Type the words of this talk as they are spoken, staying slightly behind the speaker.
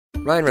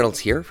Ryan Reynolds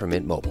here from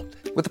Mint Mobile.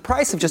 With the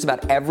price of just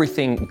about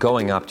everything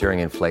going up during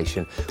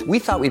inflation, we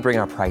thought we'd bring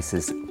our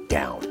prices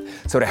down.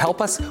 So to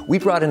help us, we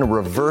brought in a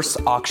reverse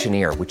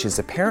auctioneer, which is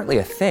apparently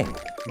a thing.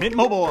 Mint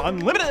Mobile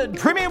Unlimited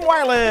Premium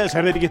Wireless.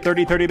 How to get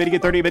 30, 30, bit to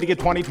get 30, bit to get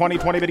 20, 20,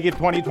 20, bit to get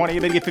 20, 20,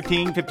 bit to get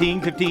 15,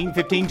 15, 15,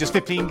 15, just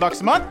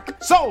 $15 a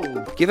month?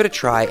 Sold! Give it a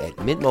try at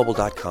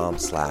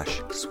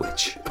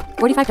mintmobile.com/switch.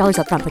 $45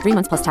 up front for 3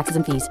 months plus taxes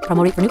and fees.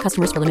 Promo rate for new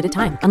customers for limited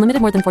time.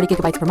 Unlimited more than 40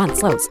 gigabytes per month.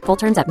 Slows full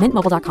terms at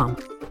mintmobile.com.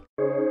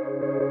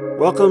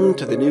 Welcome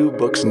to the New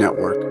Books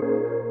Network.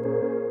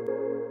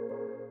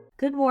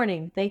 Good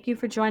morning. Thank you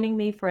for joining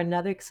me for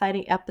another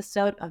exciting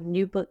episode of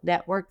New Book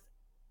Network's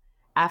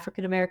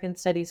African American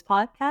Studies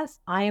podcast.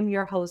 I am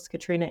your host,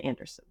 Katrina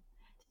Anderson.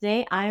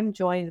 Today, I am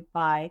joined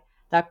by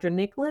Dr.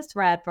 Nicholas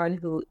Radburn,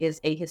 who is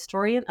a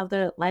historian of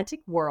the Atlantic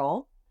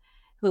world,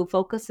 who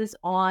focuses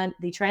on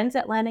the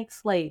transatlantic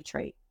slave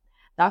trade.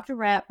 Dr.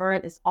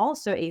 Radburn is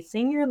also a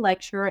senior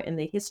lecturer in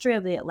the history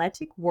of the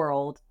Atlantic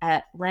world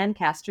at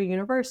Lancaster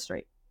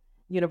University.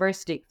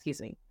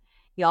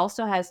 He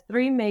also has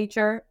 3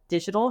 major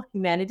digital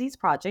humanities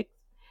projects.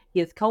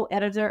 He is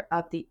co-editor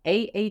of the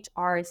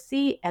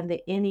AHRC and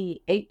the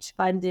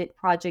NEH-funded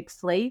project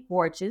Slave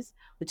Voyages,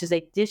 which is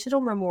a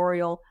digital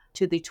memorial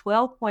to the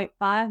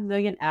 12.5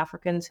 million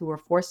Africans who were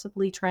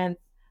forcibly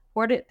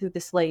transported through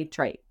the slave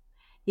trade.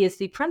 He is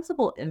the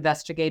principal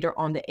investigator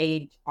on the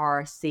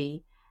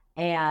AHRC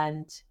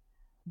and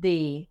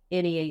the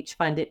NEH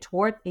funded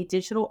toward a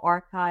digital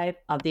archive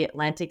of the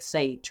Atlantic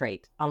slave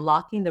trade,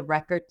 unlocking the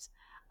records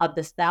of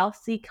the South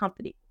Sea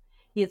Company.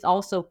 He is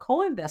also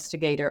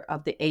co-investigator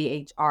of the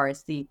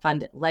AHRC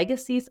funded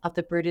Legacies of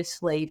the British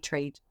Slave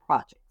Trade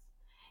project.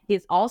 He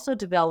has also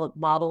developed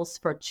models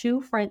for 2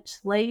 French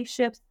slave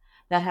ships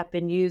that have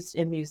been used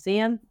in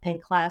museums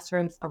and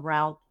classrooms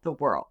around the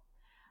world.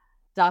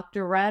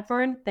 Dr.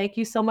 Radburn, thank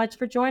you so much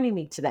for joining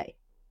me today.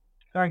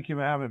 Thank you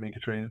for having me,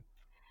 Katrina.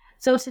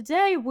 So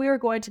today we're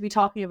going to be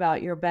talking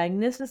about your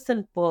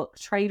magnificent book,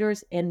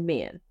 Traders and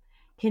Men.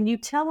 Can you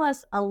tell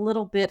us a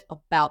little bit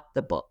about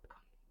the book?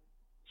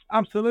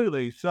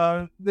 Absolutely.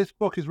 So this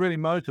book is really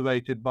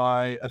motivated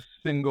by a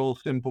single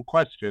simple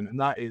question, and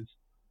that is,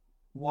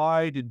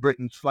 why did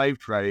Britain's slave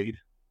trade,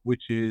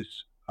 which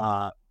is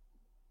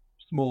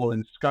small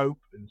in scope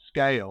and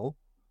scale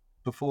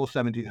before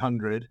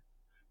 1700,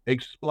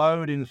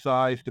 explode in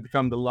size to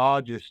become the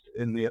largest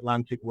in the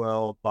Atlantic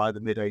world by the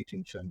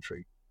mid-18th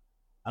century?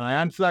 And I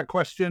answer that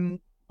question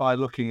by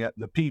looking at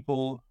the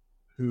people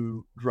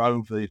who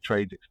drove the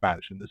trade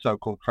expansion, the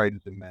so-called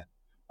traders and men.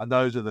 And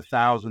those are the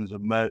thousands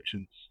of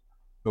merchants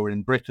who were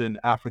in Britain,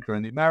 Africa,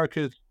 and the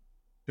Americas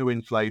who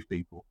enslaved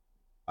people.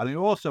 And I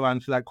also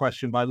answer that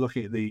question by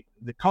looking at the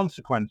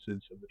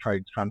consequences of the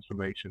trade's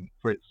transformation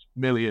for its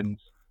millions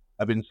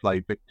of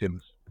enslaved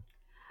victims.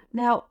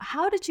 Now,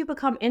 how did you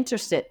become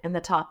interested in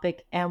the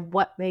topic, and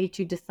what made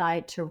you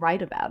decide to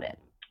write about it?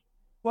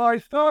 Well, I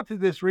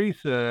started this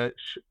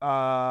research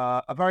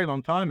a very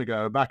long time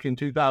ago, back in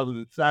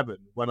 2007,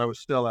 when I was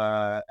still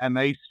a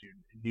MA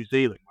student in New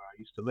Zealand, where I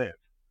used to live.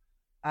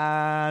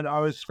 And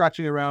I was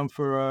scratching around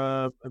for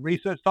a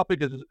research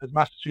topic, as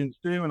master students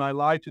do, and I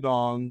lighted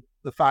on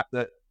the fact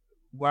that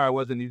where I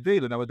was in New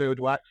Zealand, I was able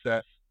to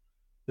access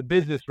the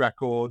business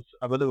records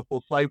of a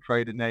Liverpool slave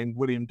trader named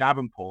William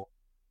Davenport.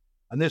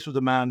 And this was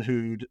a man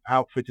who'd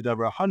outfitted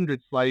over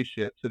 100 slave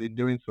ships, and in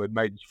doing so had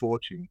made his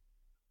fortune.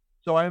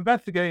 So I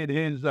investigated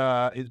his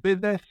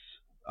business.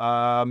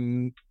 I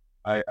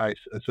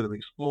sort of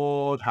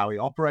explored how he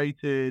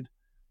operated,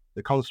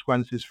 the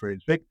consequences for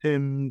his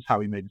victims,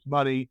 how he made his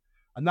money.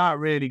 And that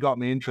really got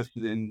me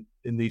interested in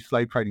these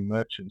slave trading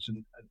merchants.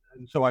 And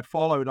so I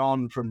followed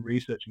on from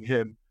researching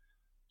him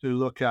to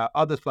look at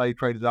other slave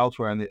traders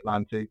elsewhere in the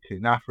Atlantic,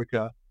 in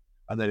Africa,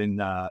 and then in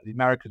the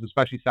Americas,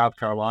 especially South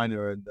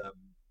Carolina and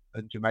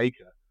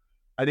Jamaica.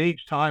 And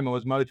each time I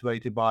was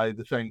motivated by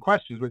the same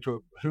questions, which were,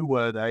 who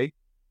were they?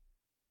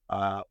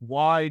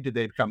 Why did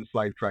they become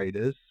slave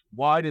traders?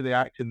 Why did they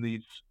act in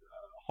these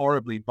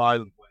horribly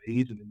violent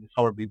ways and in this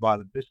horribly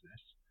violent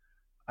business?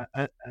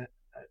 And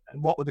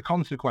what were the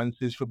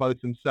consequences for both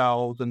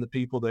themselves and the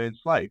people they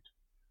enslaved?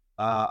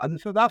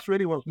 And so that's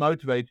really what's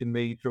motivated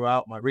me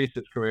throughout my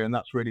research career, and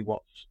that's really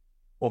what's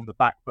formed the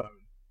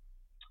backbone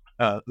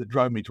that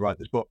drove me to write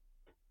this book.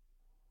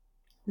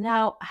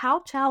 Now,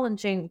 how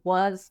challenging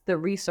was the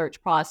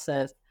research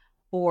process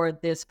for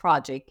this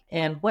project,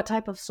 and what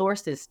type of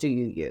sources do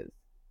you use?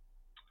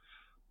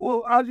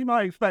 Well, as you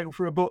might expect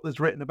for a book that's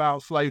written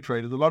about slave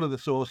traders, a lot of the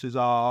sources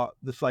are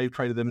the slave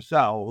trader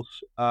themselves,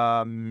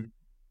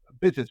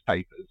 business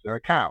papers, their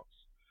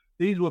accounts.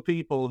 These were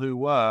people who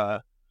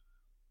were,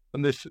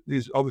 and this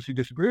is obviously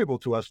disagreeable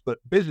to us, but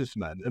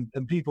businessmen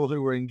and people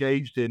who were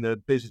engaged in a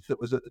business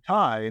that was at the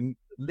time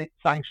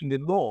sanctioned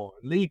in law,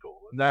 legal,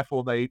 and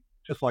therefore they,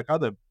 just like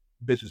other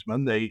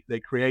businessmen, they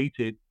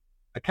created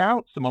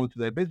accounts to monitor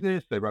their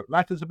business. They wrote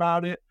letters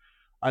about it,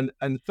 and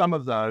some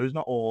of those,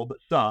 not all, but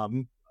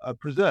some, are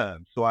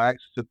preserved. So I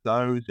accessed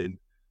those in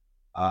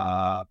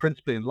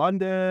principally in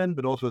London,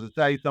 but also, as I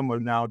say, some are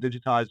now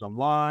digitized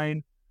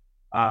online.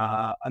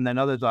 And then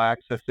others I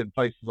accessed in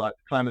places like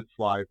the Clements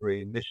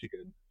Library in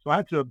Michigan. So I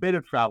had to do a bit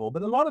of travel,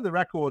 but a lot of the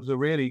records are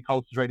really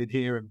concentrated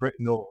here in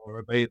Britain or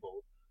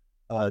available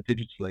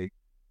digitally.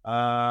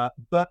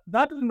 But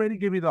that doesn't really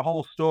give you the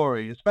whole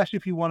story, especially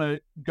if you want to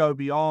go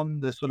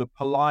beyond the sort of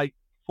polite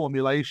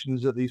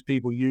formulations that these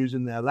people use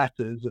in their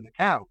letters and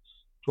accounts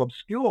to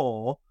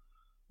obscure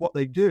what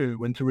they do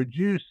and to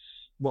reduce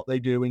what they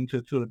do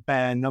into sort of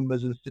bare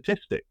numbers and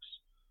statistics.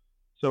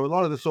 So a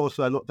lot of the sources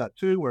I looked at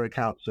too were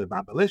accounts of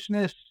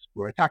abolitionists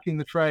who were attacking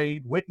the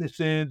trade,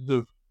 witnesses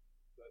of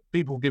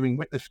people giving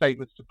witness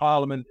statements to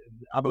Parliament,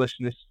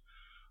 abolitionists,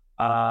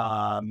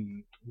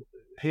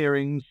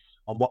 hearings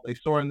on what they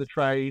saw in the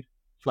trade,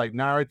 slave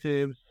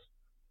narratives,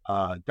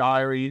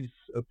 diaries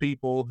of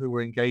people who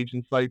were engaged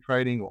in slave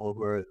trading or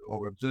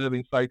were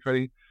observing slave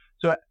trading.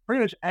 So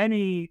pretty much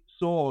any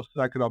source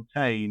that I could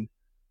obtain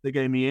that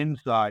gave me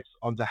insights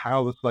onto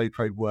how the slave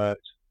trade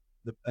worked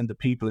and the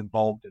people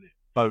involved in it,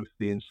 both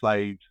the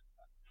enslaved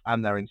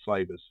and their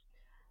enslavers.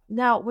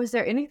 Now, was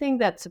there anything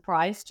that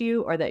surprised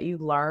you or that you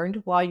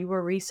learned while you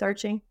were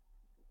researching?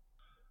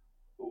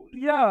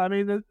 Yeah, I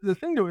mean, the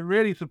thing that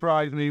really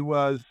surprised me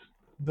was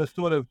the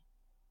sort of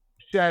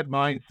shared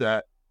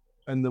mindset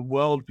and the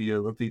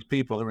worldview of these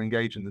people who are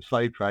engaged in the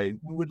slave trade.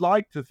 We would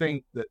like to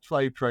think that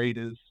slave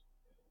traders,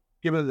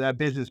 given that their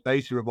business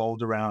basically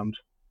revolved around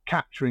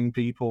capturing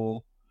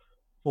people,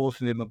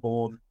 forcing them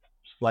aboard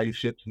slave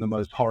ships in the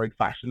most horrid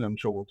fashion, I'm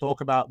sure we'll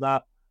talk about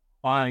that,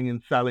 buying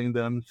and selling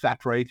them,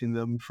 separating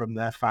them from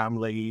their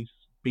families,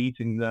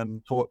 beating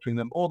them, torturing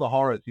them, all the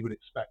horrors you would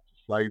expect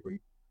of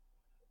slavery.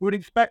 We would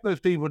expect those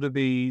people to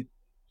be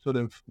sort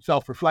of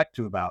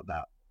self-reflective about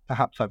that,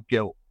 perhaps have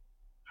guilt,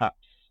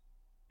 perhaps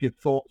give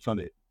thoughts on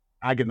it,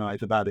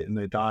 agonize about it in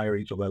their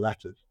diaries or their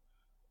letters.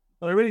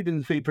 But I really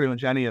didn't see pretty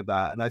much any of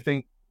that. And I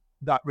think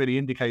that really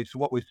indicates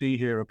what we see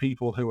here are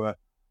people who are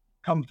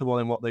comfortable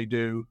in what they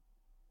do,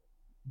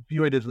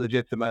 view it as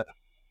legitimate,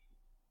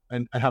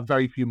 and have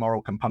very few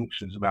moral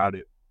compunctions about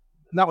it.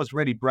 And that was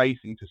really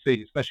bracing to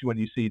see, especially when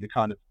you see the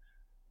kind of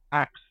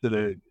acts that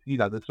are,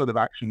 the sort of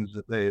actions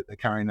that they're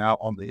carrying out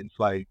on the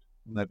enslaved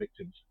and their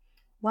victims.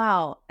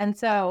 Wow. And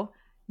so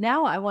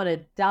now I want to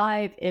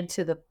dive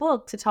into the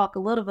book to talk a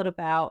little bit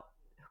about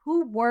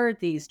who were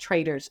these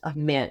traders of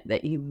men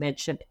that you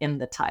mentioned in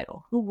the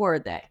title? Who were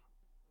they?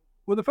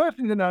 Well, the first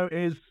thing to know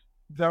is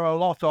there are a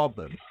lot of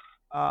them.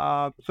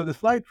 So the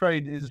slave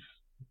trade is,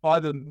 by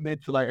the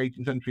mid to late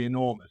 18th century,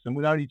 enormous. And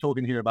we're only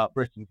talking here about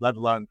Britain, let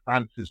alone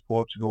France's,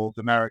 Portugal's,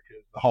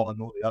 America's, the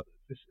Holland, all the others.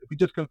 If we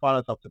just confine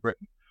ourselves to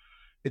Britain,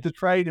 it's a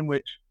trade in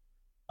which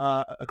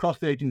across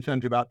the 18th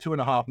century, about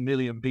 2.5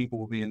 million people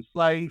will be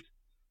enslaved,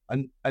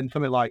 and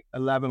something like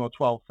 11 or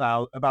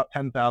 12,000, about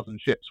 10,000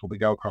 ships will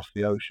go across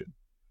the ocean.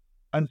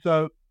 And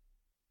so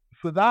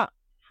for that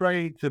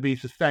trade to be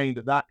sustained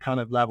at that kind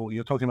of level,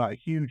 you're talking about a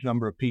huge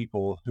number of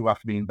people who have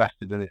to be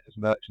invested in it as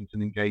merchants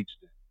and engaged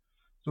in it.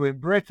 So in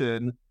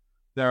Britain,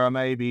 there are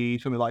maybe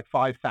something like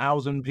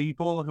 5,000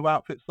 people who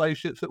outfit slave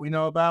ships that we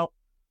know about.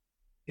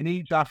 In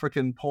each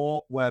African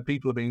port where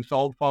people are being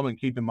sold from, and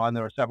keep in mind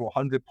there are several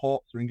hundred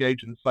ports that are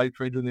engaged in the slave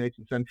trade in the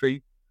 18th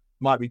century,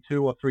 might be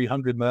 200 or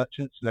 300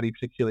 merchants in any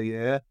particular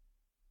year.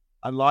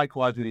 And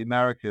likewise in the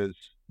Americas,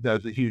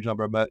 there's a huge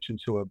number of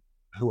merchants who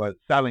are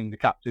selling the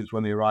captives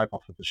when they arrive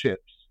off of the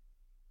ships.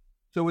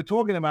 So we're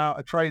talking about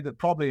a trade that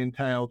probably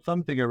entailed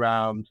something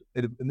around,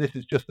 and this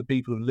is just the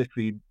people who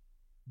literally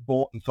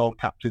bought and sold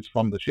captives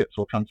from the ships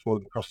or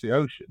transported them across the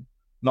ocean,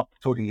 not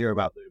talking here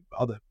about the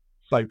other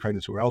slave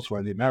traders who were elsewhere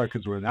in the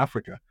Americas or in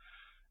Africa,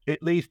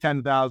 at least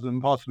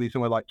 10,000, possibly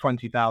somewhere like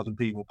 20,000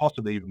 people,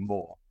 possibly even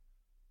more.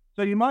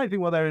 So you might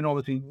think, well, they're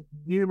enormously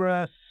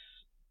numerous,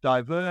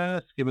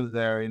 diverse, given that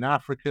they're in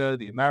Africa,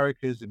 the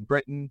Americas, in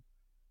Britain,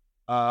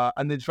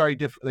 and it's very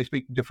different. They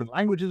speak different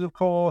languages, of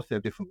course. They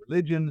have different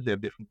religions. They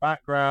have different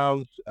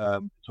backgrounds,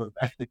 sort of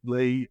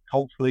ethnically,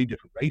 culturally,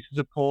 different races,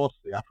 of course.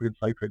 The African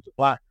slave traders are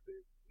black.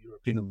 The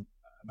European and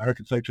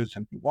American slave traders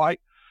tend to be white.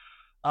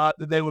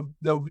 It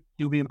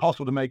would be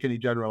impossible to make any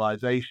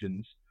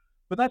generalizations.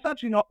 But that's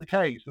actually not the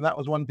case. And that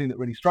was one thing that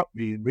really struck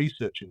me in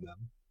researching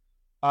them.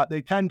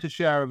 They tend to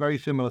share a very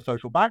similar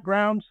social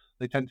background.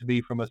 They tend to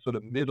be from a sort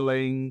of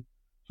middling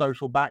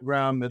social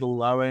background, middle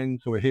lowing.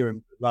 So we're here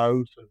in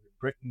low. So in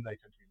Britain, they tend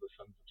to be the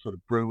sons of sort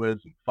of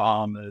brewers and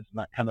farmers and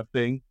that kind of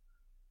thing.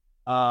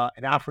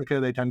 In Africa,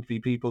 they tend to be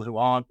people who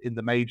aren't in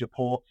the major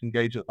ports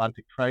engaged in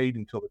Atlantic trade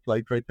until the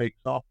slave trade takes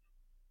off.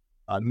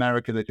 In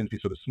America, they tend to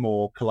be sort of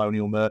small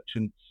colonial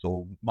merchants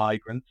or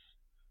migrants.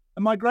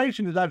 And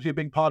migration is actually a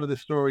big part of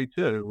this story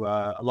too.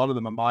 A lot of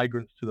them are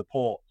migrants to the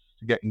ports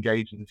to get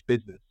engaged in this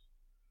business.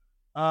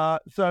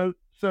 So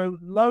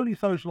lowly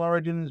social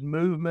origins,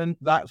 movement,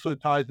 that sort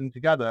of ties them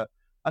together.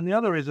 And the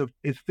other is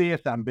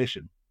fierce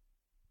ambition.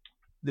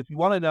 If you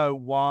want to know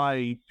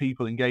why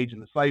people engage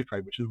in the slave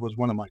trade, which was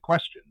one of my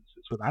questions,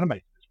 it sort of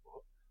animated this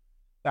book,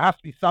 there has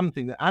to be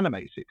something that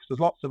animates it, because there's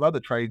lots of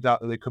other trades out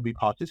there they could be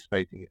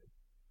participating in.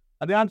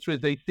 And the answer is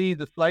they see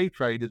the slave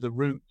trade as a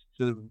route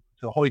to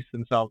hoist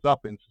themselves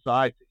up in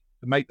society,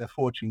 to make their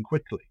fortune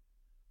quickly.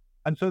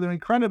 And so they're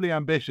incredibly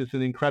ambitious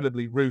and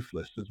incredibly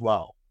ruthless as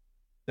well.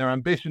 Their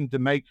ambition to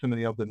make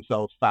something of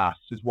themselves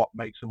fast is what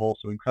makes them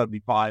also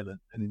incredibly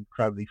violent and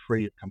incredibly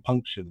free of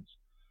compunctions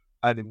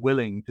and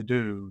willing to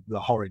do the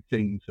horrid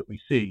things that we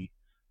see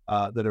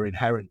that are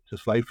inherent to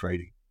slave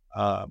trading.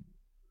 The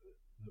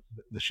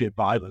sheer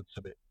violence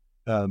of it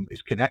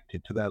is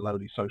connected to their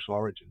lowly social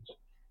origins.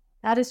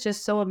 That is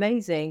just so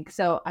amazing.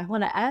 So I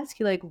want to ask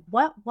you, like,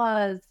 what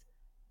was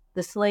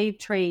the slave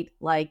trade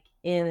like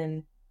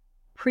in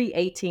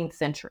pre-18th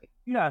century?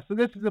 Yeah, so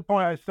this is the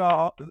point I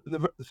start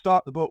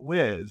the book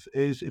with,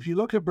 is if you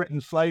look at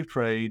Britain's slave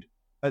trade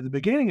at the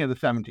beginning of the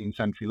 17th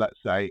century,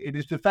 let's say, it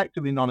is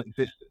effectively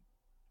non-existent.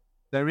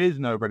 There is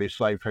no British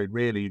slave trade,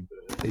 really.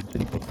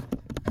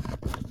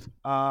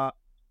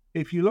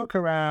 If you look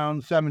around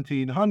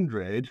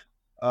 1700,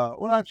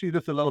 well, actually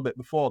just a little bit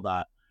before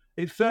that,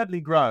 it's certainly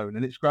grown,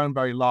 and it's grown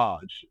very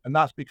large. And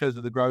that's because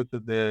of the growth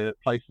of the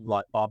places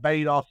like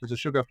Barbados as a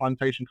sugar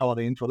plantation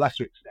colony, and to a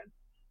lesser extent,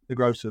 the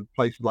growth of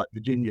places like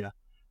Virginia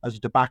as a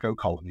tobacco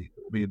colony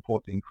that will be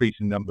importing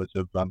increasing numbers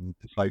of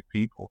enslaved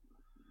people.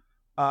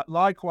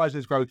 Likewise,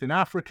 there's growth in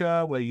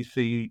Africa, where you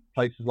see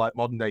places like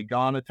modern-day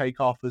Ghana take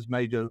off as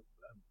major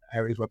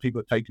areas where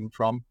people are taken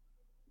from,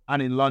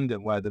 and in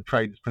London, where the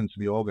trade is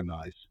principally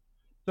organized.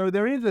 So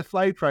there is a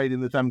slave trade in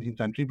the 17th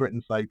century,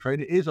 Britain's slave trade.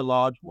 It is a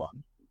large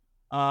one,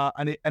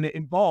 and it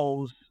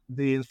involves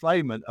the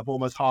enslavement of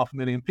almost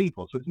 500,000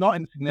 people. So it's not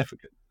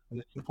insignificant, and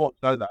it's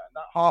important to know that. And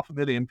that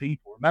 500,000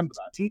 people, remember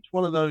that, each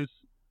one of those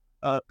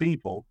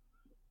people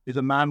is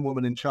a man,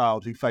 woman, and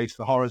child who face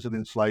the horrors of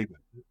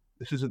enslavement.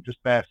 This isn't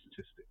just bare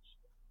statistics.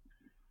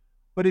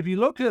 But if you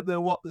look at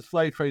what the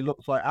slave trade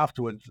looks like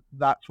afterwards,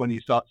 that's when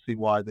you start to see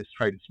why this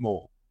trade is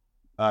small,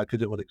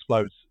 because it will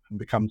explode and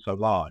become so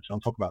large. I'll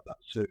talk about that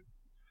soon.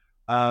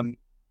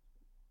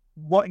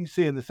 What you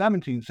see in the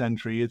 17th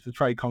century is the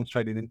trade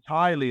concentrated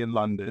entirely in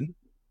London.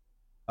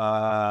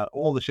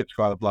 All the ships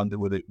go out of London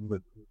with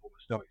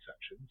almost no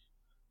exceptions,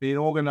 being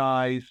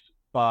organized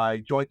by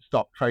joint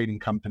stock trading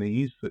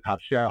companies that have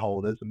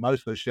shareholders, and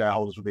most of those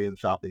shareholders will be in the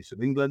southeast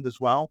of England as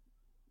well.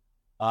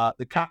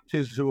 The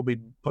captives who will be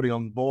putting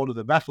on board of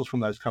the vessels from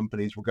those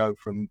companies will go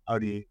from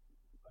only a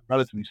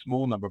relatively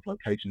small number of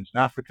locations in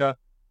Africa,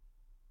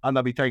 and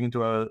they'll be taken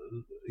to an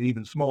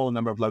even smaller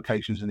number of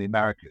locations in the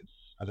Americas,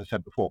 as I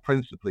said before,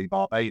 principally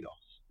Barbados.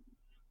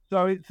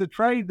 So it's a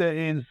trade that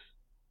is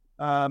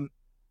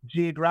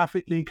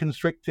geographically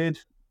constricted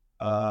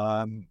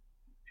in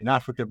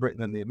Africa,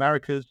 Britain, and the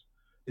Americas.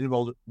 It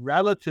involves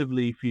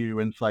relatively few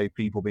enslaved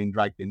people being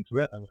dragged into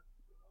it. And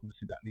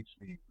obviously, that needs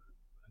to be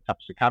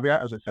attached to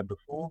caveat, as I said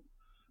before,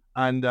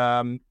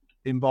 and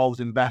involves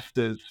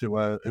investors who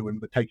are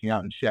taking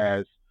out in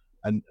shares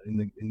and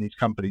in these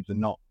companies and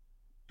not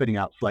fitting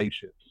out slave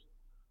ships.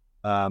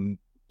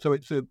 So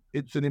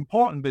it's an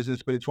important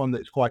business, but it's one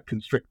that's quite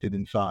constricted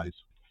in size.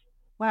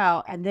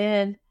 Wow. And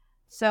then,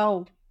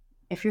 so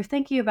if you're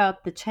thinking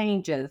about the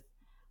changes,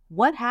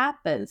 what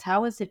happens?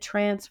 How is it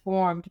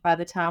transformed by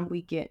the time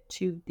we get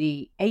to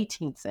the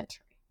 18th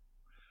century?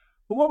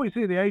 But what we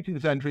see in the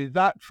 18th century is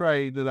that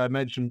trade that I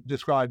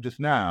described just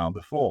now,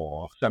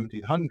 before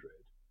 1700,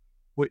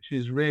 which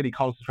is really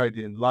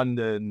concentrated in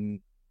London,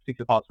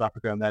 particular parts of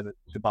Africa, and then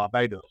to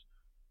Barbados,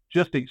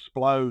 just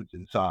explodes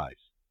in size.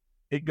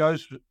 It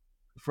goes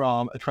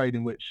from a trade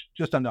in which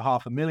just under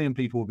 500,000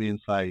 people will be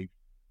enslaved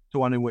to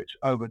one in which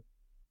over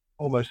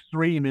almost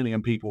 3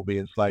 million people will be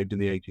enslaved in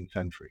the 18th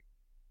century.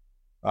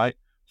 Right?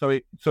 So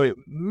it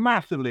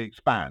massively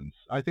expands.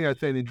 I think I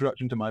say in the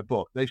introduction to my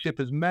book, they ship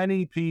as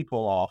many people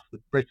off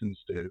that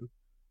Britons do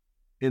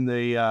in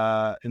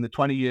the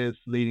 20 years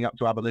leading up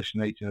to abolition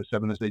in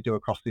 1807 as they do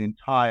across the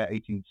entire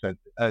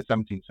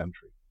 17th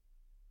century.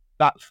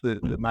 That's the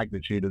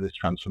magnitude of this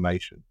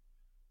transformation.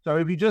 So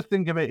if you just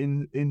think of it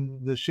in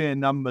the sheer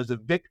numbers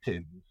of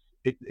victims,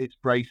 it's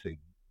bracing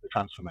the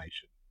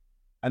transformation.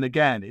 And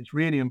again, it's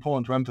really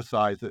important to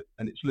emphasize that,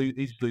 and it's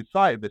easy to lose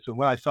sight of this. And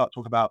when I start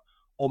talking about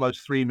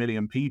almost 3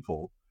 million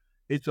people,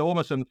 it's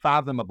almost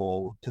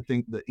unfathomable to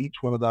think that each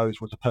one of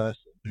those was a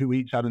person who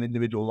each had an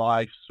individual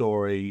life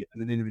story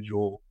and an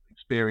individual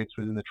experience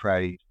within the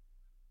trade,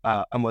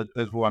 and was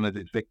as one of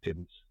its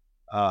victims.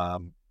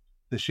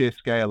 The sheer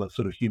scale of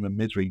sort of human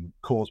misery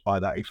caused by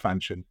that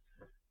expansion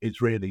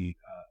is really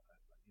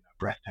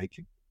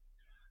breathtaking.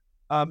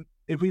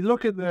 If we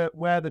look at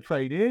where the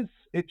trade is,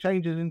 it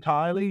changes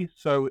entirely.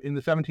 So in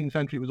the 17th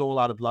century, it was all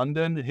out of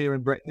London. Here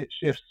in Britain, it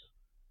shifts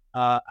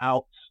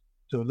out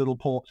to little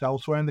ports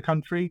elsewhere in the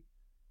country,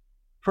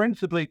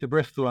 principally to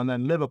Bristol and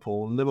then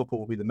Liverpool. And Liverpool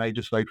will be the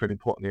major slave trading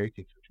port in the 18th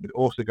century. But it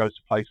also goes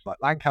to places like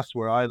Lancaster,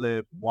 where I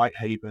live,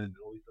 Whitehaven, and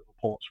all these little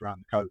ports around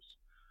the coast.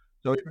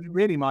 So it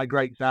really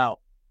migrates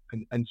out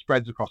and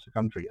spreads across the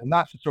country. And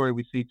that's the story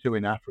we see too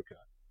in Africa.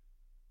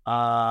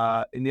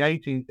 In the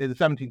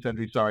 17th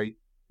century,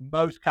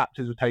 most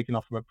captives were taken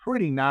off from a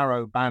pretty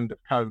narrow band of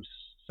coast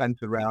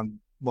centered around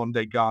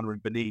modern-day Ghana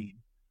and Benin.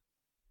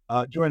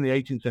 During the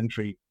 18th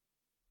century,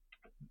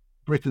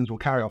 Britons will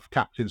carry off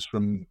captives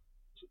from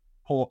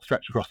ports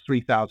stretched across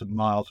 3,000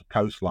 miles of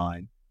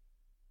coastline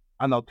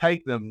and they'll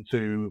take them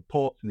to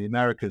ports in the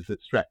Americas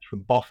that stretch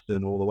from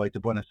Boston all the way to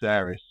Buenos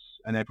Aires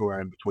and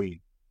everywhere in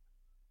between.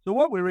 So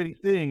what we're really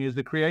seeing is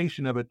the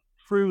creation of a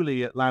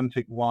truly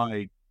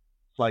Atlantic-wide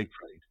slave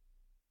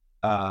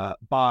trade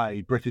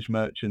by British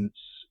merchants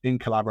in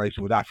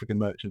collaboration with African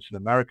merchants and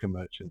American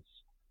merchants.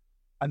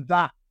 And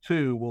that,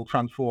 too, will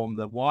transform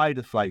the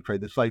wider slave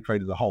trade, the slave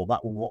trade as a whole.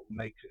 That will what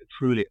makes it a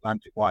truly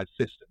Atlantic-wide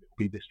system. It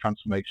will be this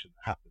transformation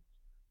that happens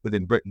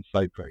within Britain's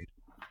slave trade.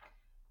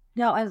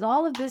 Now, as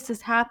all of this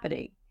is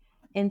happening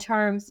in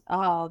terms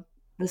of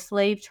the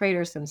slave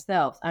traders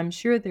themselves, I'm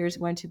sure there's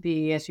going to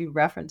be, as you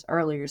referenced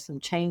earlier, some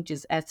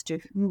changes as to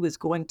who is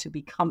going to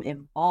become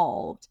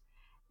involved.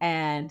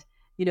 And,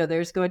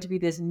 there's going to be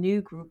this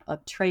new group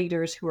of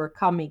traders who are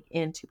coming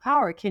into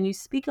power. Can you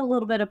speak a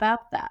little bit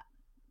about that?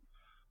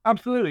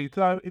 Absolutely.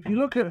 So if you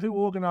look at who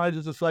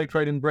organizes the slave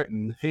trade in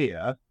Britain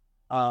here,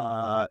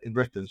 during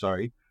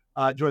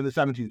the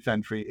 17th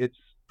century, it's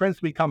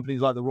principally companies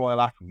like the Royal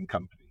African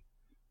Company.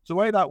 So the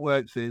way that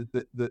works is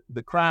that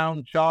the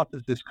Crown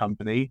charters this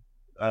company,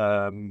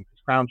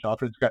 its Crown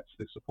charter, it gets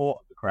the support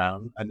of the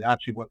Crown, and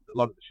actually a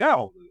lot of the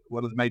shareholders,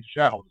 one of the major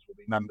shareholders will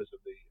be members of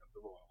the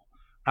royal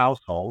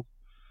household,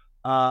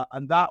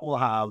 and that will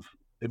have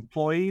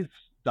employees,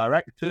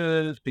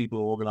 directors, people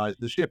who organize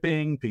the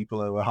shipping,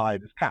 people who are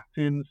hired as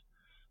captains,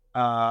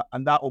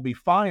 and that will be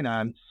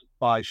financed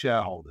by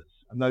shareholders.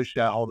 And those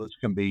shareholders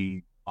can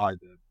be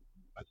either,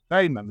 as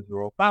I say, members of the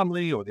royal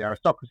family or the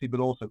aristocracy, but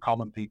also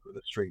common people in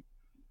the street.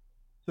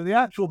 So the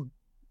actual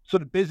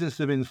sort of business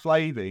of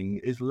enslaving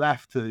is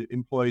left to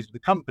employees of the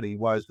company,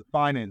 whereas the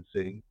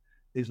financing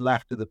is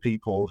left to the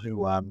people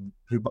who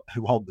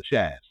hold the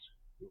shares.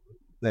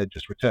 They're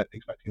just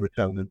expecting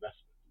return on investment.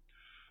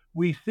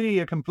 We see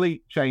a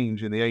complete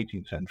change in the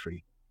 18th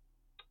century.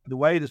 The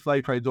way the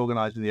slave trade is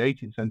organized in the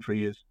 18th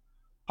century is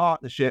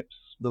partnerships,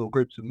 little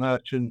groups of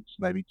merchants,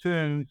 maybe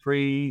 2,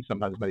 3,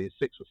 sometimes maybe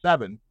 6 or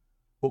 7,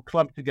 will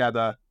club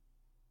together,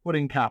 put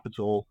in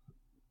capital,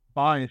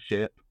 buy a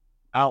ship,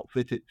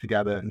 outfit it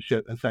together and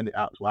send it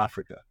out to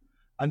Africa.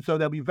 And so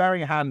they'll be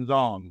very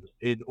hands-on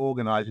in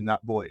organizing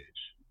that voyage.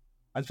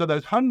 And so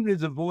those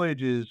hundreds of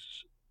voyages,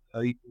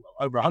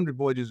 over 100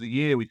 voyages a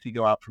year we see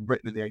go out from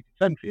Britain in the 18th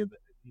century, and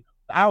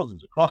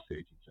thousands across the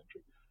 18th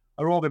century,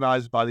 are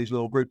organized by these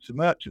little groups of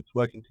merchants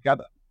working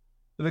together.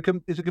 So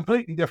it's a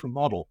completely different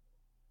model,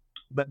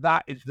 but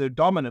that is the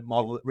dominant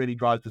model that really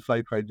drives the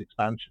slave trade's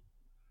expansion.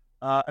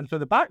 And so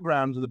the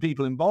backgrounds of the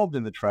people involved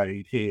in the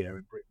trade here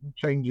in Britain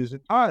changes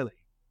entirely.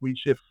 We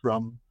shift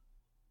from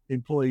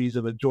employees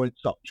of a joint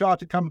stock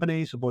charter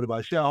company supported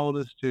by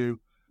shareholders to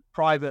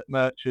private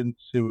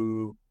merchants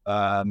who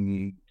are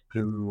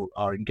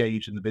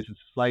engaged in the business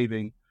of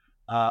slaving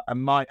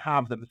and might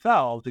have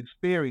themselves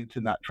experience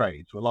in that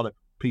trade. So a lot of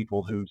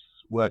people who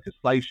work as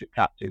slave ship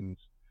captains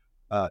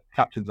of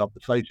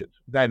the slave ships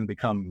then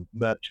become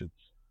merchants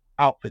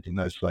outfitting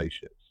those slave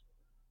ships.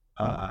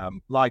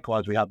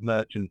 Likewise, we have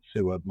merchants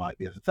who might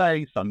be, as I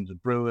say, sons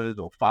of brewers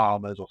or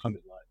farmers or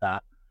something like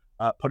that,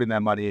 putting their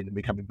money in and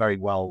becoming very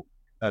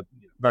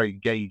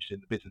engaged in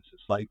the business of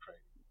slave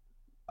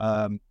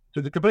trade. So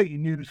it's a completely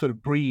new sort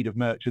of breed of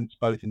merchants,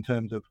 both in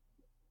terms of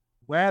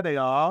where they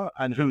are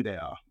and who they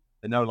are.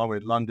 They're no longer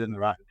in London,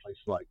 they're out in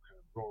places like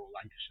rural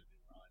Lancashire,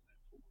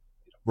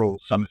 rural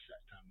Somerset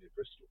down near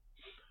Bristol,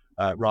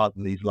 rather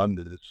than these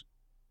Londoners.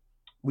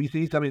 We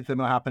see something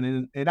similar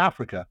happen in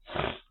Africa.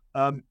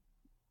 In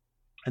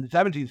the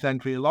 17th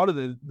century, a lot of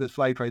the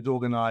slave trades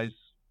organized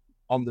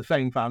on the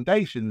same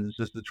foundations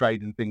as the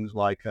trade in things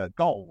like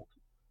gold,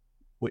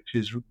 which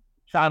is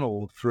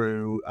channeled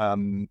through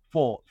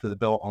forts that are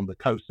built on the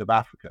coast of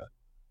Africa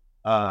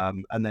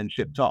and then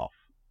shipped off.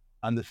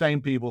 And the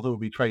same people who will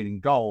be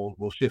trading gold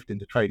will shift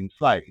into trading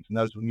slaves, and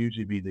those will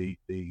usually be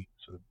the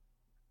sort of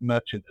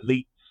merchant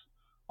elites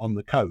on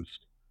the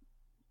coast.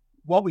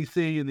 What we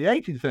see in the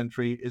 18th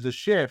century is a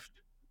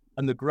shift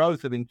and the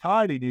growth of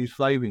entirely new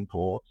slaving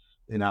ports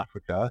in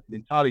Africa, in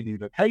entirely new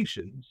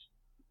locations,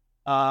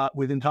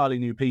 with entirely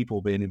new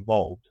people being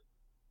involved,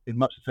 in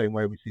much the same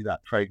way we see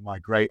that trade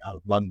migrate out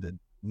of London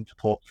into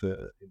ports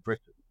in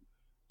Britain.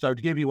 So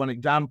to give you one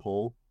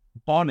example,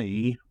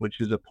 Bonny,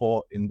 which is a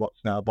port in what's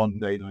now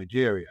modern-day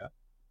Nigeria,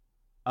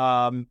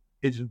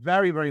 is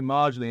very, very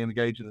marginally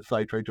engaged in the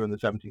slave trade during the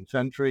 17th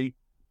century,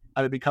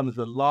 and it becomes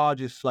the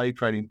largest slave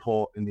trading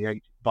port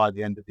by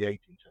the end of the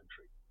 18th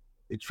century.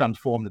 It's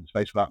transformed in the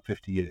space of about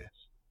 50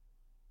 years.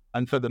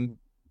 And so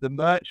the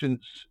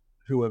merchants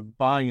who are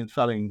buying and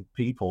selling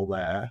people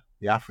there,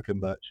 the African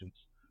merchants,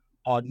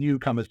 are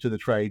newcomers to the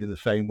trade in the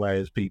same way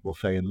as people,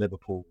 say, in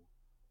Liverpool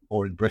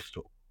or in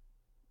Bristol.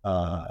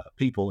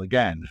 People,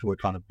 again, who are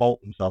trying to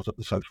bolt themselves up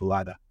the social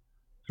ladder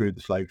through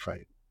the slave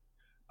trade.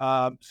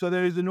 So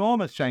there is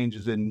enormous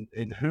changes in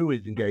who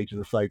is engaged in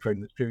the slave trade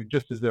in this period,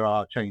 just as there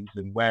are changes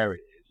in where it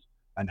is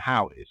and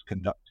how it is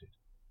conducted.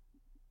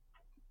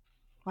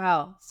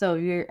 Wow. So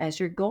as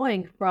you're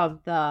going from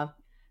the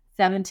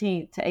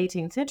 17th to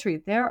 18th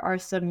century, there are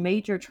some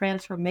major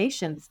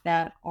transformations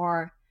that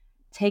are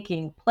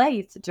taking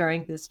place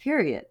during this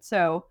period.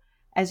 So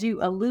as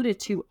you alluded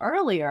to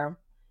earlier,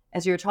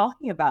 as you're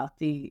talking about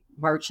the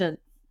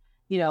merchants,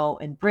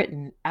 in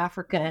Britain,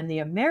 Africa, and the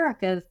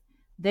Americas,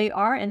 they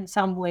are in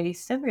some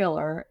ways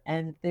similar,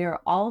 and they're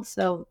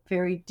also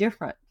very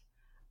different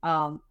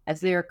as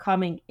they're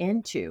coming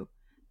into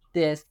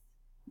this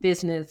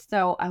business.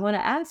 So I want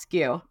to ask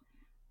you,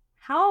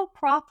 how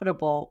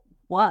profitable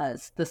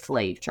was the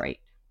slave trade?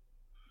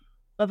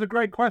 That's a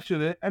great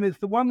question, and it's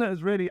the one that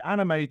has really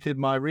animated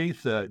my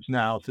research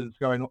now since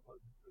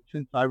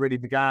I really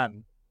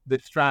began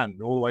this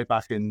strand all the way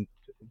back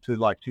to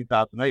like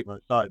 2008 when I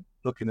started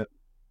looking at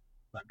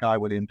that guy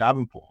William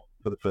Davenport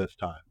for the first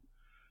time.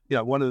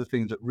 One of the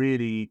things that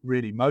really,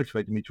 really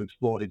motivated me to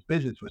explore his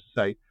business was to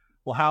say,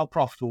 well, how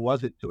profitable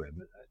was it to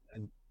him?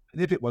 And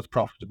if it was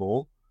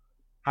profitable,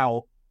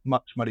 how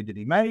much money did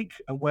he make,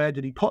 and where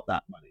did he put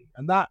that money?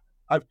 And that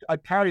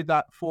I've carried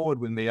that forward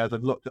with me as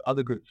I've looked at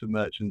other groups of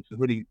merchants. And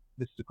really,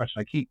 this is a question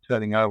I keep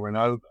turning over and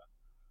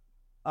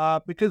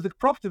over. Because the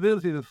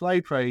profitability of the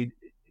slave trade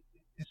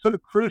is sort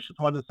of crucial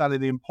to understanding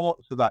the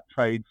importance of that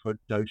trade for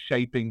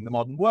shaping the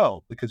modern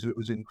world. Because if it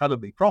was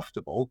incredibly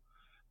profitable,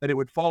 then it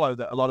would follow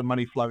that a lot of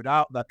money flowed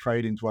out of that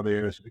trade into other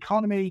areas of the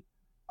economy,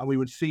 and we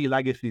would see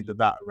legacies of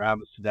that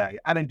around us today,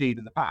 and indeed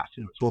in the past.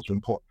 It's also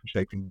important for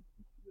shaping,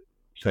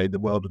 say, the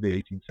world of the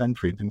 18th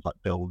century, and things like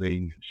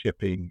building and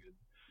shipping, and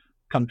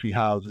country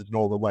houses, and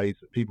all the ways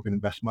that people can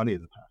invest money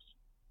in the past.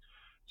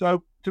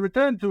 So to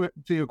return to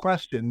your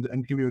question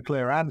and give you a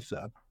clear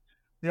answer,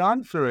 the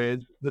answer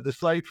is that the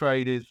slave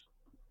trade is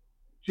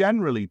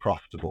generally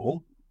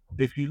profitable.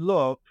 If you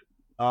look,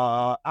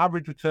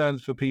 average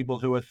returns for people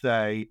who are,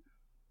 say,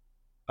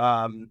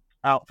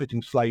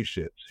 outfitting slave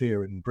ships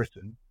here in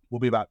Britain will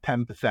be about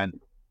 10%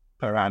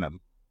 per annum,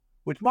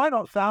 which might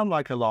not sound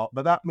like a lot,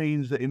 but that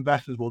means that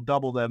investors will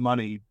double their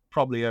money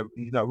probably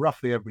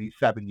roughly every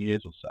 7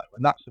 years or so.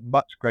 And that's a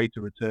much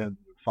greater return than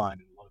you would find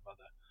in a lot of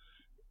other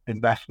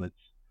investments.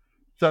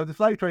 So the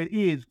slave trade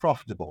is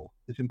profitable.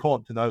 It's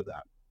important to note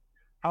that.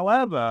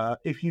 However,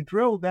 if you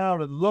drill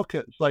down and look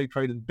at slave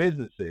traders'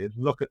 businesses,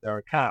 look at their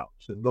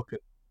accounts, and look at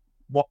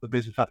what the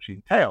business actually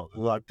entails,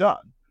 as I've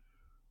done,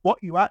 what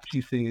you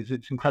actually see is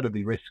it's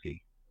incredibly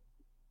risky.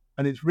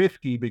 And it's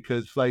risky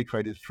because slave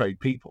traders trade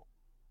people,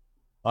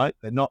 right?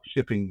 They're not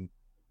shipping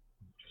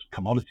just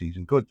commodities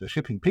and goods, they're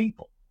shipping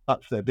people.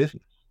 That's their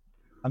business.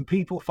 And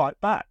people fight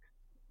back.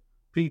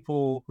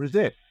 People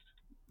resist.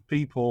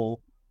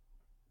 People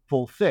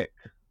fall sick.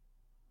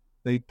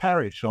 They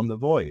perish on the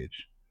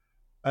voyage.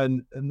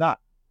 And that,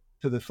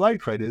 to the slave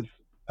traders,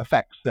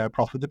 affects their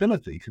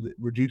profitability because it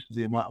reduces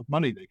the amount of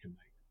money they can make.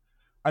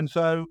 And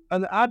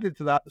added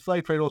to that, the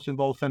slave trade also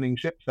involves sending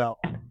ships out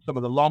on some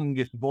of the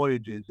longest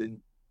voyages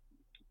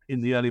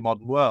in the early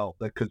modern world,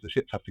 because the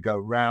ships have to go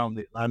around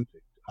the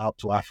Atlantic out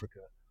to Africa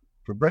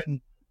from Britain,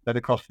 then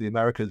across the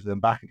Americas, then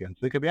back again.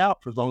 So they could be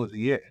out for as long as a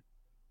year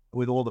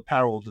with all the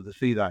perils of the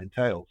sea that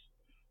entails.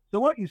 So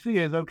what you see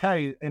is,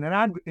 okay, in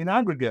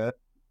aggregate,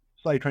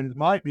 slave traders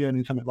might be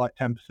earning something like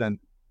 10%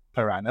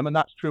 per annum, and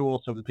that's true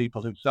also of the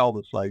people who sell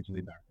the slaves in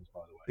the Americas,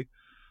 by the way.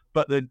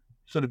 But the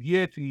sort of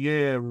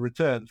year-to-year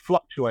returns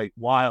fluctuate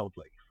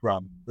wildly,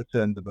 from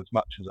returns of as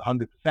much as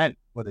 100%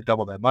 where they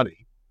double their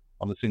money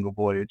on a single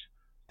voyage,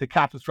 to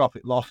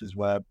catastrophic losses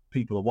where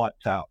people are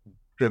wiped out and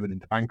driven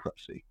into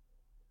bankruptcy.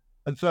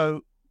 And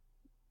so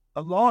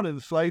a lot of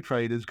the slave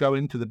traders go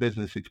into the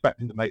business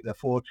expecting to make their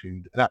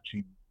fortune and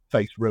actually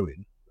face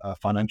ruin,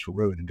 financial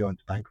ruin, and go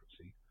into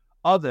bankruptcy.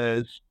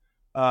 Others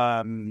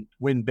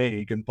win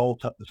big and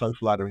bolt up the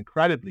social ladder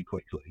incredibly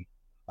quickly.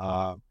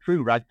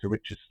 True rag to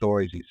riches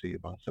stories you see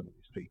about some of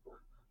these people.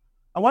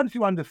 And once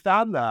you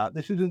understand that,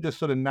 this isn't just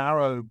sort of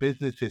narrow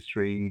business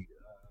history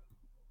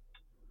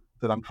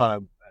that I'm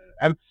trying to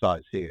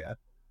emphasize here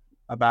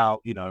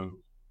about,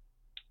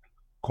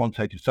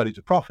 quantitative studies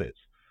of profits,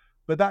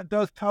 but that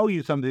does tell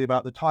you something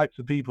about the types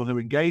of people who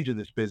engage in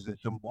this business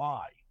and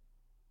why,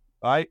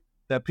 right?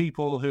 They're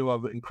people who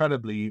are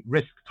incredibly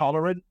risk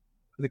tolerant,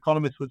 an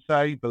economist would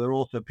say, but they're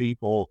also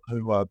people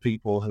who are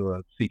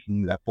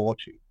seeking their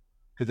fortune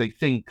because they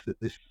think that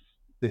this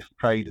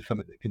trade is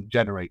something that can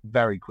generate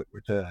very quick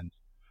returns,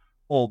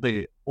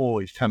 albeit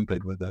always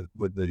tempered with the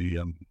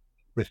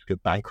risk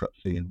of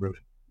bankruptcy and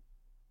ruin.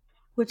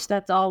 Which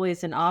that's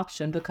always an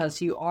option, because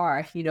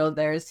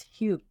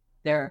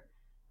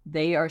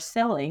they are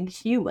selling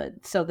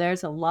humans. So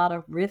there's a lot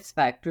of risk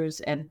factors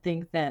and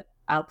things that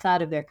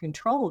outside of their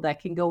control that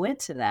can go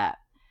into that.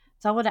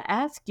 So I want to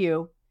ask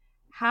you,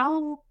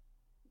 how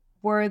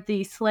were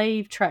the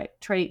slave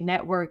trade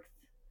networks,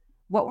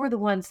 what were the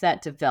ones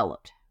that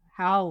developed?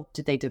 How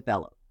did they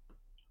develop?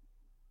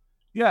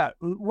 Yeah,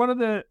 one of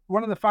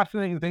the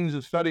fascinating things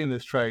of studying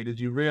this trade is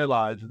you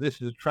realize that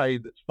this is a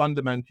trade that's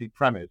fundamentally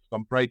premised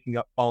on breaking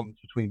up bonds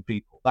between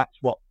people. That's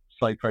what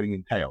slave trading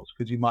entails,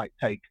 because you might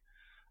take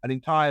an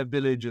entire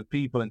village of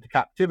people into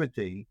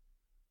captivity,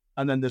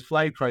 and then the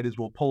slave traders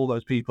will pull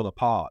those people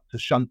apart to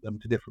shunt them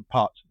to different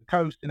parts of the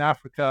coast in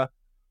Africa,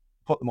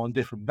 put them on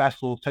different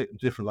vessels, take them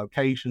to different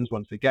locations.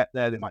 Once they get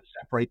there, they might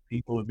separate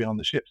people who've been on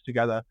the ships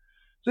together.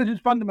 So this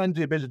is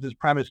fundamentally a business that's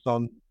premised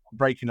on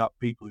breaking up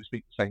people who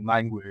speak the same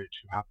language,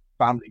 who have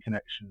family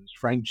connections,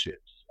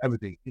 friendships,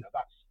 everything.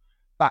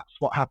 That's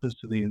what happens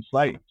to the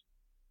enslaved.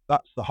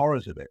 That's the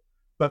horrors of it.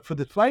 But for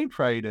the slave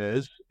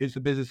traders, it's a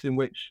business in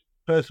which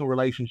personal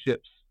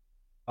relationships,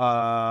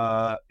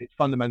 it's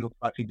fundamental to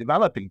actually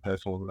developing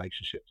personal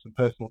relationships and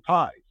personal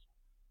ties.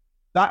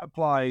 That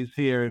applies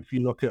here if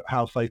you look at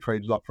how slave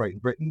traders operate in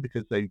Britain,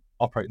 because they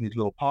operate in these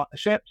little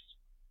partnerships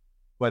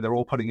where they're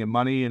all putting in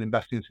money and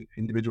investing in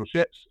individual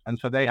ships. And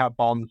so they have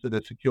bonds that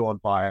are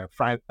secured by a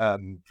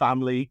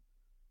family,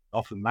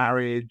 often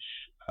marriage,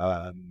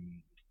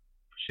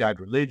 shared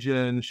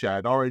religion,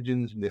 shared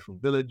origins in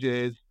different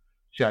villages,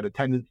 shared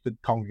attendance to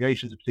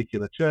congregations of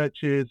particular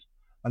churches,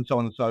 and so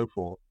on and so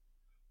forth.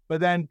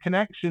 But then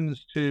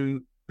connections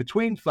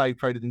between slave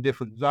traders in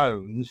different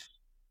zones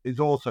is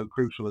also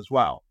crucial as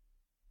well.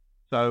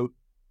 So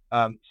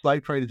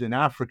slave traders in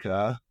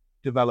Africa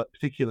develop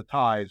particular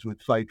ties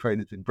with slave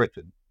traders in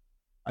Britain,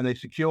 and they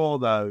secure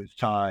those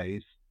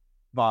ties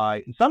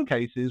by, in some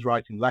cases,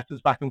 writing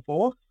letters back and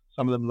forth.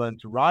 Some of them learn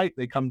to write.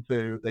 They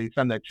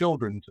send their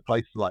children to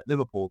places like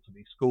Liverpool to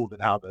be schooled in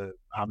how to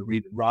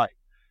read and write.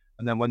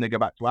 And then when they go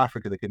back to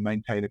Africa, they can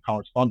maintain a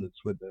correspondence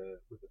with the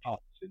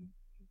partners in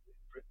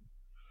Britain.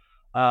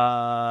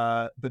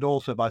 But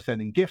also by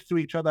sending gifts to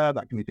each other.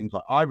 That can be things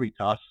like ivory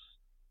tusks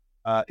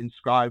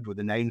inscribed with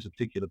the names of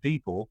particular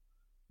people,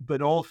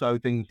 but also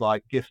things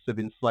like gifts of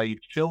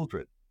enslaved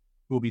children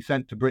who will be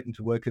sent to Britain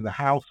to work in the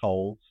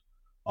households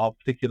of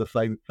particular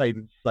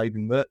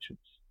slaving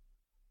merchants.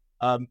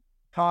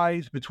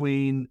 Ties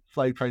between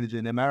slave traders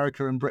in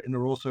America and Britain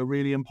are also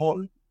really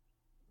important.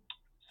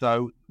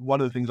 So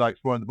one of the things I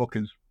explore in the book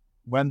is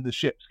when the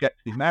ships get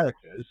to the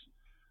Americas,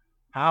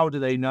 how do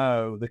they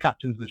know, the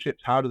captains of the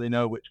ships, how do they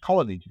know which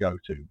colony to go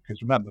to?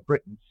 Because remember,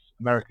 Britain's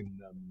American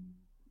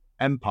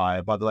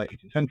empire by the late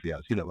 18th century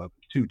has, over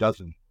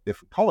 24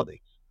 different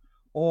colonies.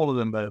 All of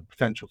them are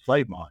potential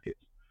slave markets.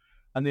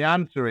 And the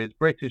answer is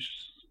British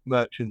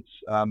merchants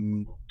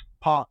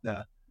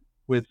partner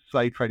with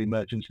slave trading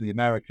merchants in the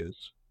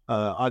Americas,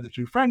 either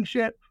through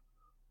friendship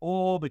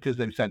or because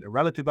they've sent a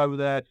relative over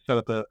there to set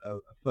up a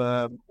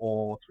firm,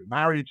 or through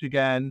marriage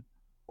again,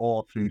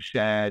 or through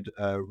shared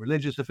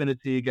religious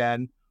affinity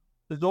again.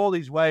 There's all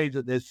these ways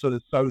that there's sort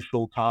of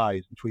social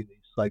ties between these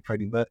slave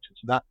trading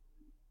merchants. And that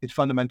is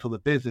fundamental to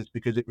business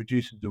because it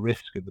reduces the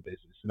risk of the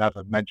business. And as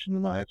I've mentioned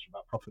in my answer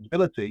about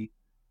profitability,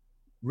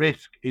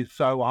 risk is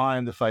so high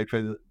in the slave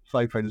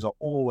traders are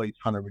always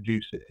trying to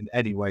reduce it in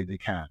any way they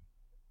can.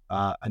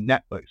 And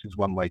networks is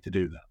one way to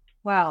do that.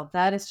 Wow,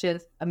 that is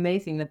just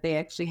amazing that they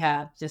actually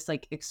have just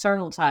like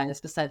external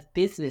ties besides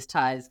business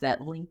ties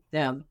that link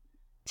them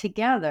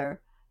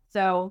together.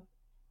 So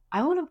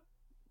I want to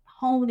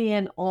hone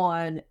in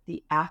on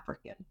the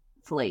African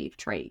slave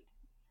trade.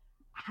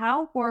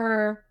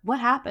 What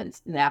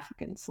happens in the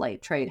African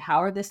slave trade?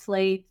 How are the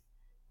slaves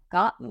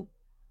gotten?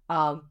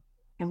 And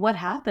what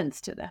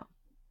happens to them?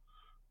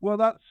 Well,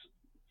 that's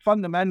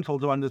fundamental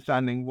to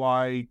understanding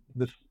why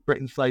the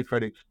Britain slave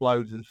trade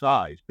explodes in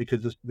size,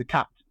 because the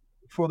cap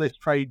for this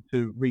trade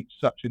to reach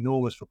such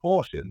enormous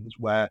proportions,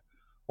 where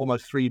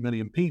almost 3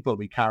 million people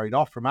be carried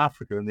off from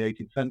Africa in the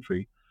 18th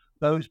century,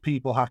 those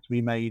people have to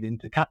be made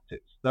into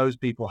captives. Those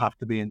people have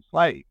to be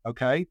enslaved,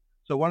 okay?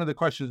 So one of the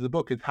questions of the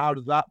book is, how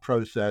does that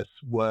process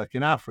work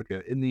in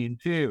Africa, in the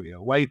interior,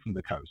 away from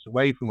the coast,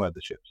 away from where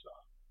the ships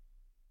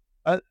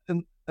are?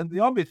 And the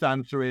obvious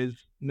answer is,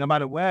 no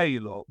matter where you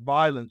look,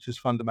 violence is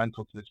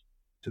fundamental to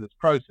this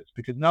process,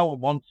 because no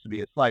one wants to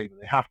be a slave,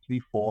 and they have to be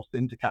forced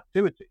into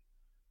captivity.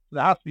 So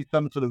there has to be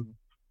some sort of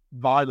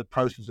violent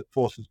process that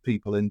forces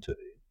people into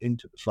the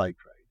slave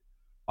trade,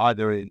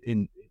 either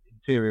in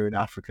interior in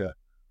Africa,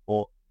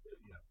 or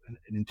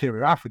an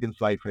interior African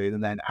slave trade,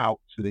 and then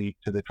out to the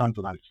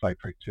transatlantic slave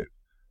trade too.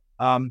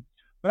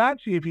 But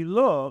actually, if you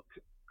look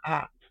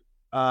at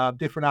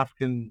different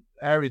African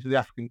areas of the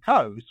African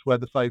coast where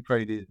the slave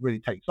trade really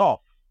takes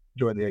off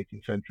during the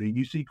 18th century,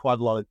 you see quite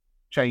a lot of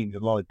change, a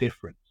lot of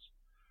difference.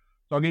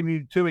 So I'll give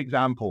you two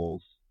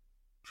examples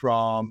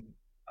from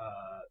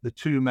the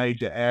two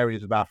major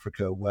areas of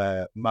Africa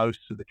where most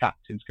of the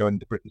captives going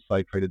into Britain's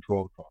slave trade are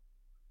drawn from.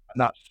 And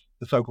that's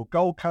the so-called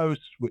Gold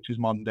Coast, which is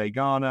modern-day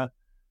Ghana,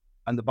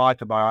 and the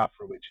Bight of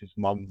Biafra, which is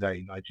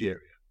modern-day Nigeria.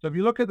 So if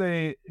you look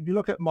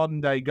at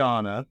modern-day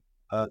Ghana,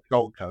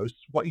 Gold Coast,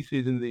 what you see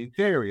is in the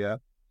interior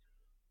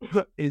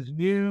is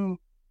new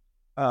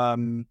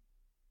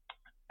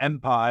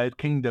empires,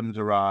 kingdoms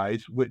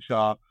arise, which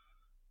are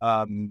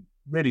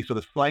really sort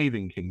of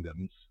slaving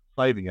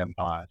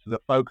empires, so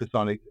that focus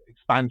on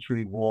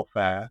expansionary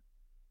warfare,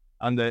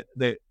 and that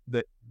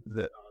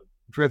are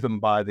driven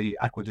by the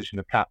acquisition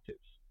of captives.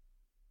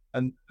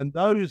 And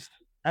those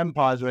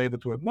empires are able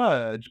to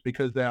emerge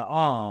because they're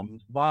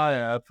armed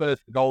via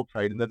first the gold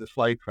trade and then the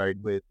slave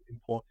trade with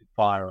imported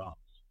firearms,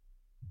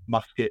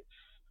 muskets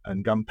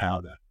and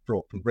gunpowder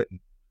brought from Britain.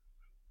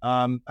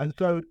 And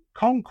so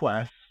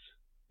conquest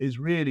is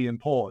really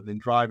important in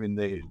driving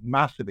the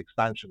massive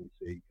expansion we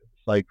see of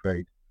the slave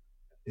trade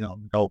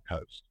on the Gold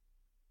Coast.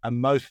 And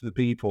most of the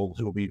people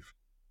who will be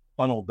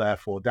funneled,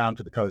 therefore, down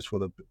to the coast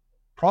will have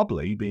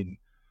probably been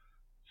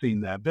seen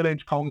their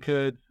village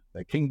conquered,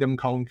 their kingdom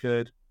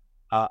conquered,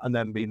 and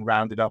then being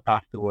rounded up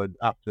afterward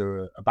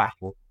after a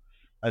battle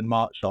and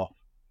marched off.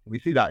 We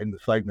see that in the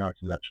slave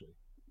narratives, actually.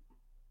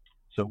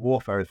 So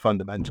warfare is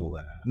fundamental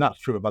there. And that's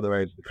true of other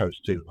areas of the coast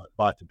too, like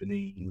Bita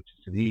Benin, which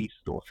is to the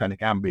east, or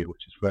Senegambia,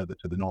 which is further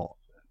to the north,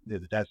 near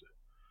the desert.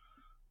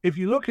 If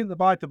you look in the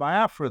Bita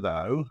Biafra,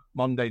 though,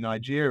 Monday,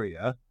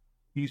 Nigeria,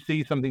 you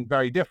see something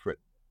very different.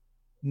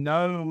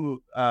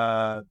 No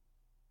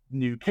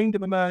new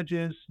kingdom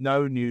emerges,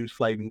 no new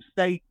slaving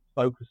state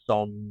focused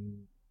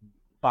on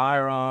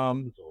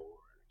firearms or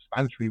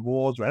expansionary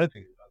wars or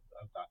anything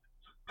of that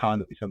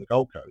kind that we see on the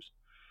Gold Coast.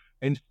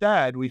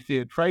 Instead, we see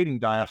a trading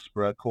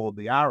diaspora called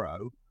the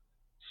Arrow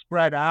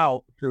spread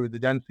out through the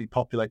densely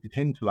populated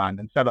hinterland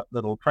and set up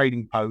little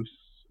trading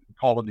posts and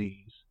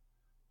colonies.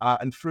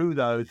 And through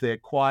those, they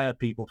acquire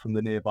people from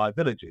the nearby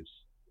villages,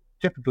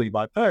 typically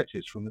by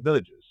purchase from the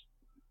villagers.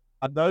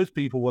 And those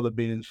people will have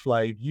been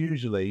enslaved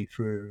usually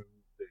through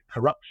the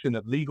corruption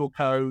of legal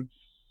codes.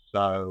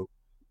 So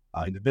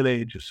in the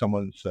village, if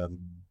someone's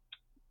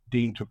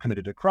deemed to have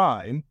committed a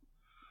crime,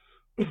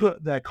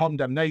 but their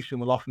condemnation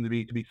will often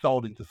be to be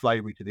sold into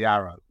slavery to the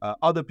Arrow.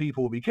 Other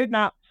people will be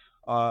kidnapped,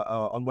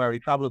 unwary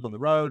travelers on the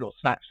road, or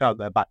snatched out of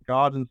their back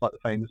gardens, like the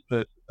famous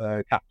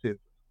captive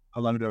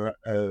Alonda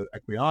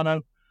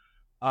Equiano.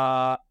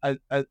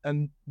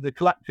 And the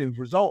collective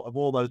result of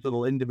all those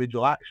little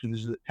individual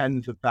actions is that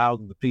tens of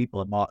thousands of people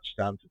are marched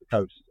down to the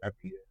coast every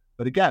year.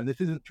 But again, this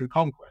isn't through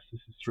conquest.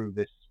 This is through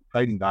this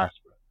trading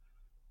diaspora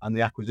and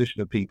the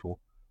acquisition of people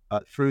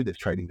through this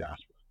trading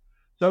diaspora.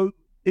 So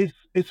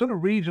it's sort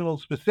of regional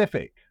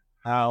specific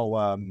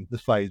how the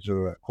slaves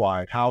are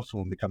acquired, how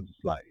someone becomes a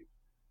slave.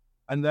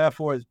 And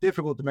therefore, it's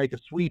difficult to make a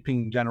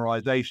sweeping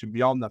generalization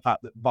beyond the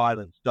fact that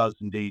violence does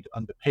indeed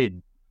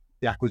underpin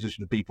the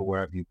acquisition of people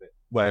wherever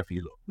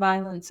you look.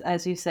 Violence,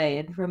 as you say,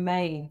 it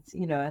remains,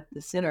 at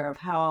the center of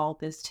how all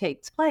this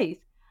takes place.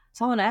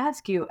 So I want to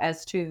ask you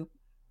as to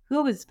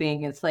who is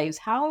being enslaved.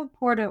 How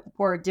important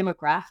were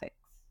demographics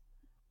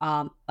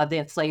of the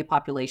enslaved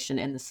population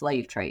in the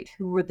slave trade?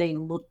 Who were they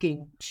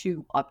looking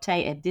to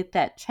obtain, and did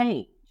that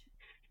change?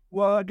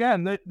 Well,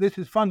 again, this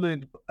is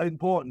fundamentally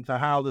important to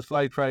how the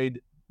slave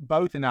trade,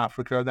 both in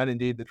Africa and then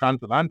indeed the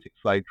transatlantic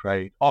slave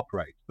trade,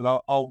 operates.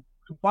 But I'll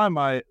confine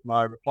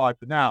my reply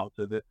for now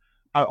to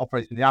how it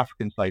operates in the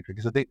African slave trade,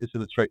 because I think this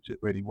illustrates it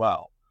really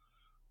well.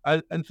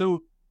 And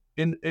so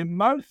in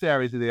most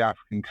areas of the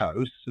African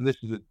coast, and this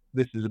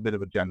is a bit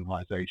of a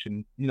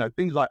generalization,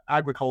 things like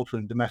agriculture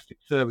and domestic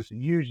service are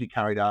usually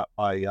carried out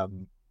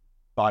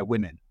by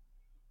women.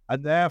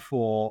 And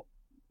therefore,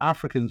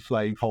 African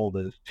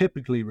slaveholders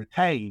typically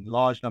retain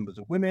large numbers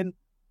of women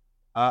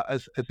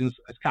as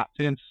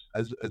captives,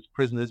 as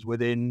prisoners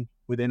within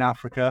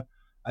Africa,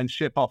 and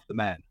ship off the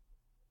men.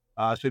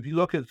 So if you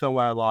look at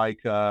somewhere like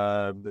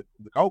the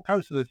Gold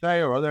Coast, as they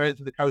say, or other areas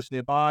of the coast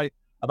nearby,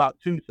 about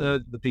 2/3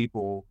 of the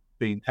people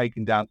being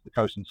taken down to the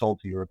coast and sold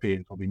to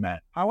Europeans will be men.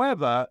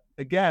 However,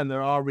 again,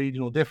 there are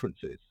regional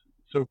differences.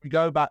 So if we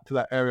go back to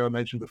that area I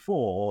mentioned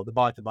before, the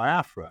Bita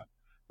Biafra,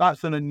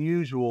 that's an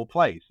unusual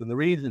place. And the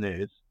reason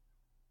is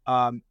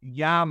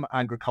yam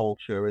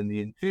agriculture in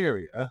the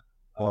interior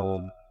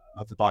of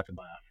the Bita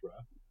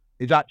Biafra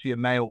is actually a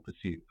male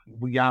pursuit.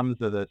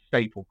 Yams are the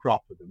staple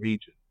crop of the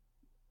region.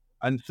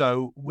 And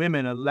so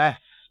women are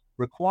less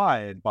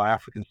required by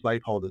African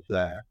slaveholders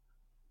there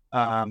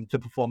to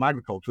perform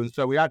agriculture. And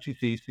so we actually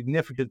see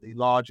significantly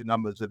larger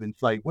numbers of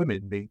enslaved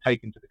women being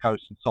taken to the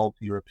coast and sold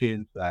to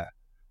Europeans there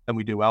than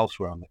we do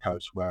elsewhere on the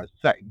coast, whereas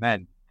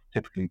men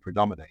typically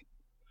predominate.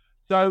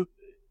 So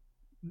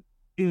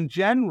in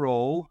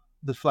general,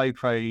 the slave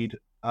trade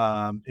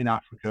in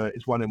Africa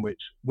is one in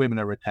which women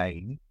are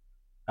retained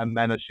and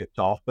men are shipped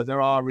off, but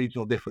there are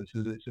regional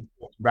differences. It's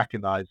important to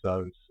recognize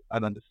those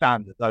and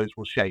understand that those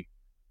will shape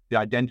the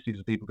identities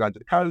of people going to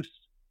the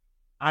coast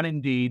and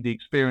indeed the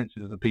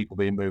experiences of the people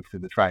being moved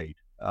through the trade.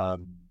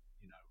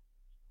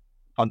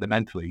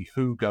 Fundamentally,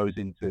 who goes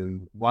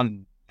into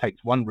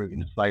takes one route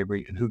into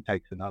slavery and who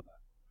takes another?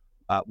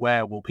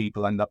 Where will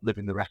people end up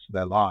living the rest of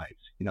their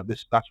lives?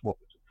 That's what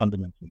we're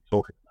fundamentally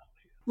talking about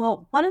here.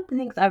 Well, one of the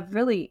things I've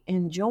really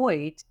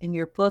enjoyed in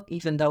your book,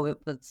 even though it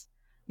was,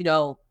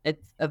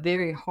 it's a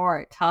very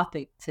hard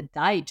topic to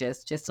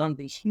digest just on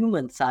the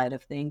human side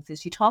of things,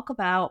 is you talk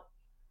about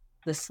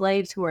the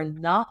slaves who are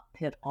not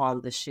put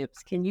on the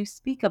ships. Can you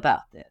speak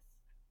about this?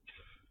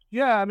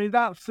 Yeah, I mean,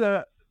 that's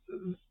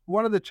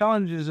one of the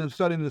challenges of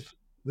studying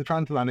the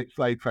transatlantic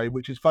slave trade,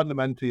 which is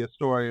fundamentally a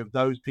story of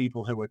those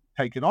people who were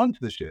taken onto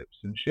the ships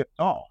and shipped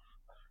off,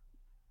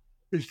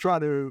 is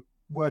trying to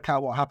work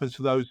out what happens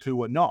to those who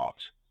were not.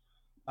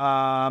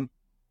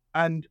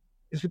 And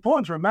it's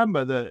important to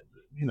remember that,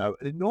 an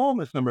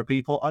enormous number of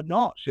people are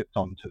not shipped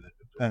onto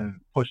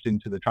pushed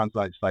into the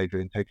transatlantic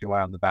slavery and taken away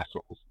on the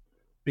vessels.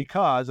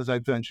 Because, as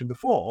I've mentioned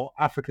before,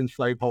 African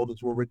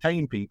slaveholders will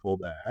retain people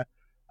there,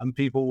 and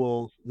people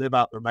will live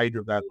out the remainder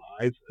of their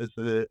lives as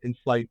an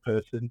enslaved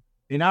person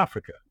in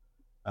Africa,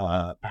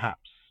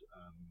 perhaps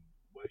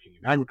working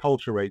in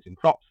agriculture, raising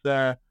crops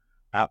there,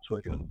 perhaps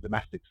working as a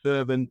domestic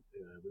servant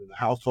in the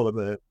household of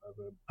an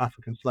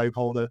African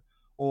slaveholder,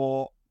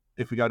 or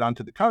if we go down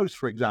to the coast,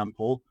 for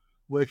example,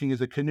 working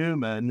as a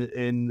canoeman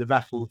in the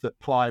vessels that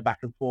ply back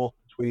and forth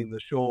between the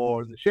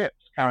shore and the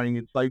ships, carrying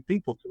enslaved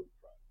people to and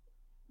fro.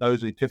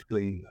 Those are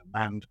typically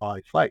manned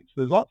by slaves.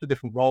 So there's lots of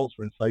different roles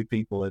for enslaved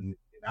people in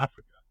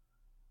Africa,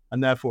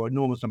 and therefore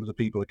enormous numbers of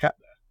people are kept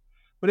there.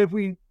 But if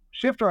we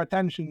shift our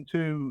attention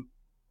to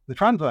the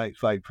transatlantic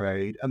slave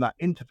trade and that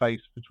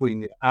interface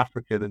between the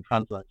African and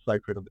transatlantic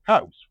slave trade on the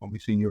coast, when we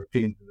see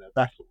Europeans in their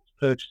vessels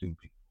purchasing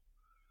people,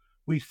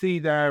 we see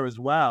there as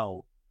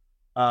well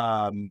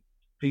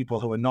people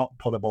who are not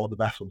put aboard the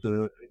vessels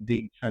and are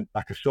indeed sent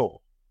back ashore.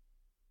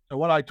 So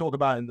what I talk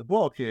about in the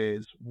book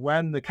is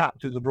when the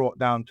captives are brought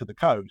down to the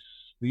coast,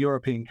 the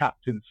European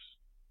captains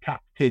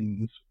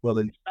will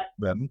inspect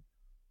them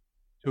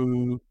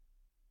to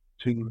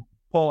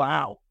pull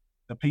out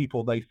the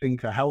people they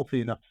think are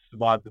healthy enough to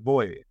survive the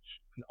voyage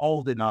and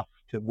old enough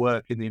to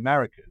work in the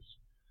Americas.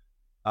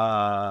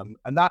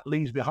 And that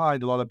leaves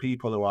behind a lot of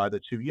people who are either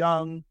too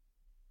young,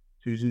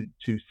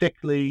 too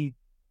sickly,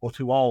 or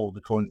too old,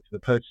 according to the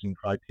purchasing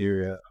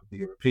criteria of the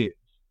Europeans.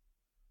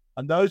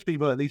 And those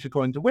people, at least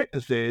according to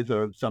witnesses,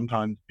 are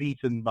sometimes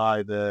beaten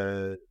by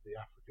the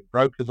African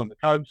brokers on the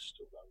coast.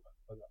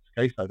 Although that's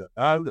the case, I don't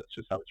know. That's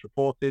just how it's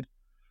reported.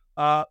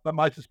 But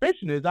my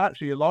suspicion is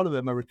actually a lot of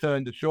them are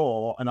returned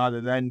ashore and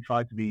either then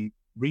try to be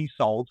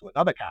resold to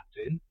another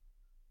captain,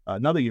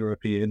 another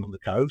European on the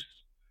coast.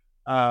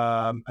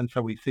 And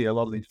so we see a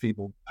lot of these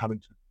people having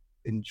to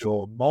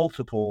endure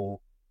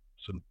multiple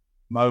sort of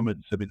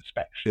moments of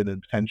inspection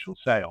and potential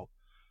sale,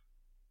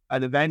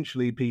 and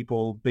eventually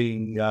people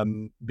being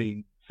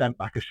sent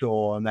back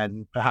ashore and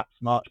then perhaps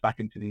marched back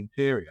into the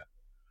interior.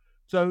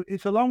 So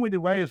it's a long-winded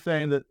way of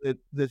saying that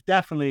there's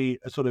definitely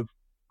a sort of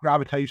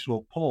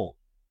gravitational pull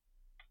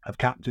of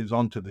captives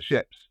onto the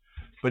ships,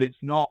 but it's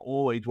not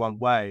always one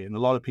way. And a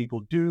lot of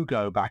people do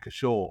go back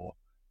ashore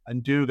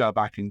and do go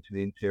back into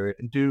the interior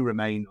and do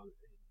remain in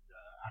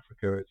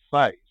Africa as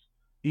slaves,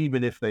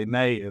 even if they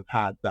may have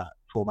had that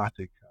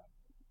traumatic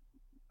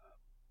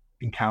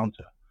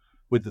encounter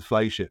with the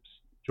slave ships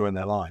during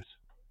their lives.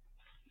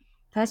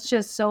 That's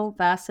just so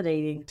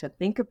fascinating to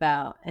think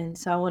about. And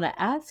so I want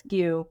to ask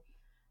you,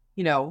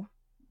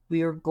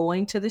 we are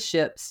going to the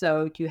ships.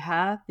 So you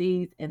have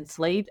these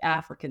enslaved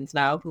Africans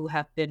now who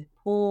have been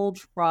pulled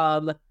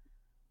from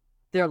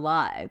their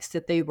lives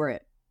that they were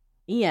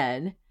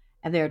in,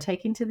 and they're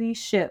taken to these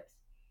ships.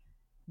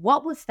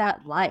 What was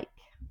that like?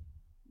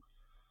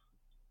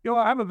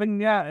 I have a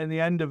vignette in the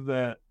end of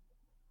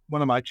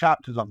one of my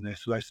chapters on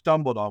this that I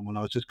stumbled on when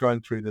I was just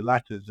going through the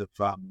letters of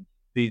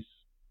these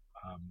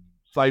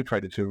slave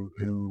traders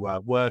who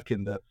work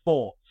in the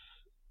forts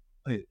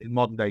in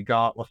modern day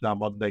what's now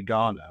modern day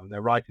Ghana, and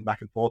they're writing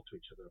back and forth to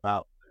each other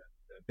about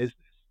their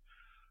business.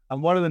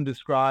 And one of them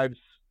describes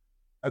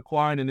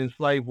acquiring an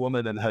enslaved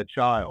woman and her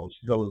child.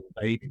 She's got a little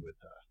baby with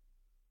her,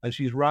 and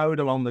she's rowed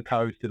along the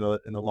coast in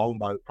a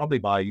longboat, probably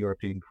by a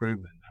European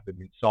crewman, having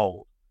been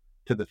sold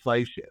to the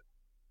slave ship.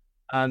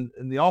 And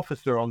the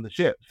officer on the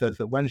ship says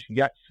that when she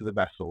gets to the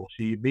vessel,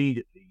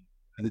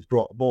 and is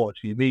brought aboard,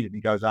 she immediately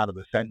goes out of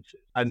her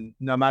senses. And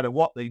no matter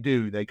what they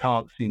do, they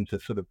can't seem to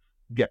sort of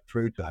get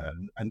through to her.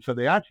 And so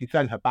they actually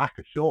send her back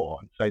ashore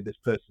and say this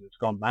person has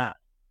gone mad.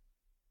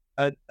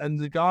 And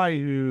the guy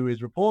who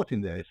is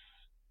reporting this,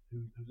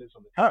 who lives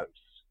on the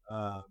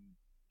coast,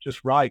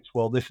 just writes,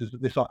 well, this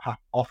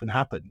often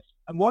happens.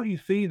 And what you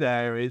see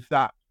there is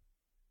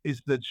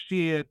the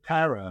sheer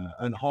terror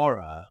and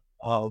horror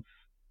of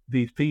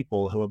these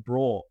people who are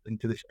brought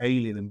into this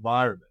alien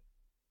environment,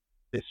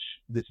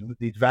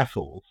 these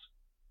vessels,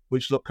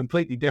 which look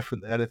completely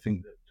different than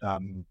anything that,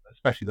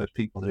 especially those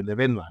people who live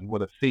inland,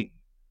 would have seen,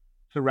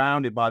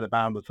 surrounded by the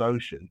boundless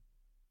ocean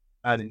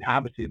and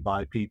inhabited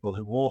by people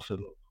who also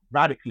look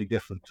radically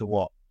different to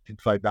what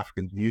enslaved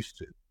Africans are used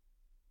to.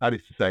 That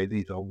is to say,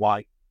 these are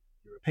white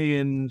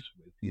Europeans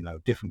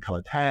with, different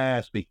colored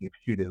hair, speaking a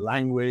peculiar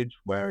language,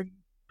 wearing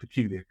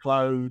peculiar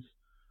clothes,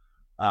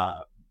 who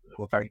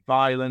are very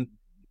violent,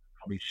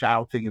 probably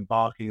shouting and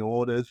barking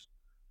orders,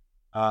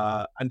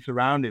 and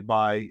surrounded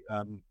by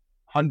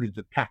hundreds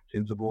of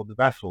captains aboard the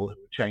vessel who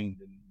are chained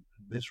and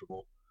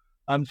miserable.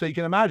 So you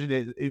can imagine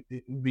it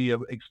would be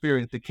an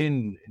experience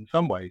akin in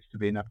some ways to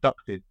being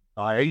abducted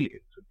by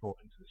aliens and brought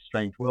into this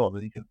strange world.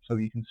 And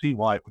you can see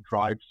why it would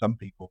drive some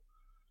people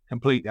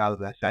completely out of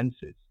their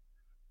senses.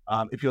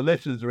 If your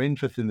listeners are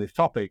interested in this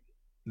topic,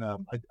 I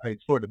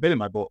explored a bit in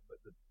my book,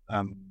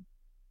 but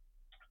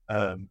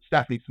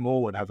Stephanie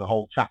Smallwood has a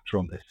whole chapter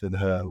on this in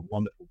her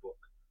wonderful book,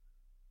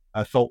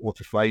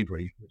 Saltwater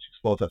Slavery, which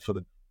explores that sort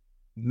of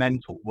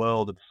mental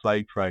world of the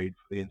slave trade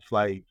for the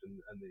enslaved and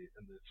the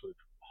sort of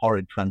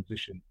horrid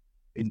transition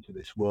into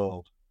this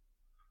world.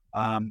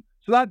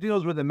 So that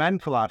deals with the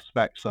mental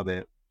aspects of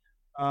it.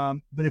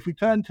 But if we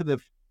turn to the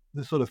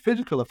sort of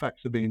physical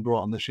effects of being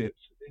brought on the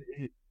ships,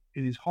 it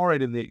is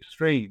horrid in the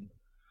extreme.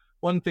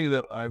 One thing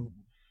that I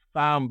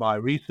found by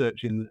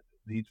researching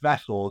these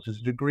vessels is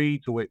the degree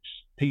to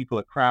which people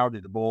are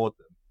crowded aboard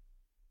them.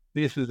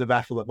 this is a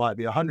vessel that might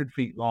be 100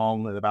 feet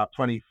long and about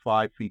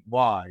 25 feet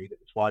wide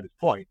at its widest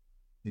point,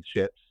 these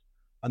ships,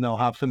 and they'll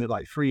have something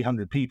like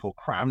 300 people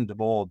crammed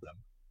aboard them.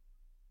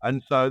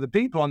 And so the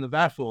people on the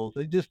vessels,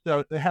 they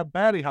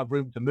barely have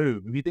room to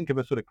move. If you think of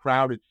a sort of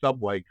crowded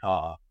subway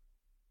car,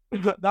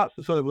 that's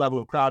the sort of level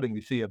of crowding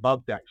we see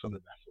above decks on the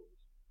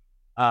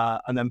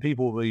vessels. And then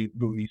people will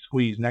be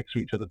squeezed next to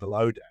each other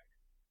below deck.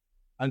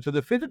 And so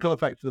the physical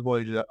effects of the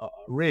voyage are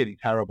really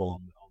terrible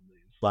on the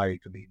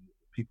enslaved. I mean,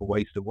 people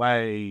waste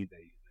away,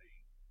 they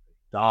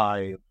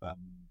die of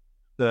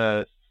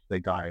thirst, they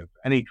die of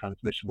any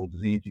transmissible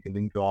disease you can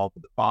think of,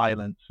 the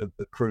violence of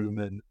the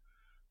crewmen,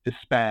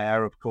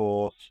 despair, of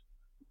course.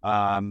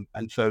 And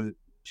so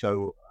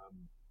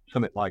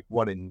something like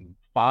 1 in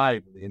 5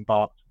 of the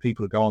embarked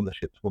people who go on the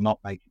ships will not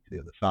make it to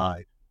the other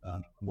side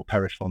and will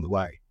perish on the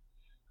way.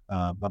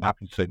 I'm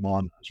happy to say more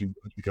as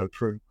we go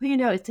through.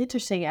 Well, it's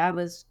interesting.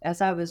 As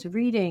I was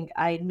reading,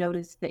 I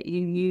noticed that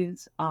you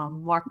use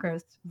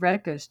Marcus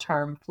Rediker's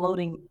term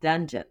 "floating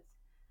dungeons"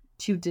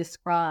 to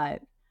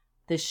describe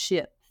the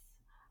ships.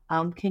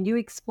 Can you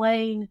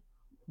explain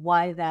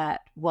why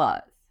that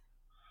was?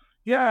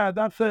 Yeah,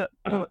 that's a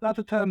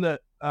term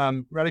that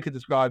Rediker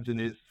describes in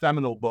his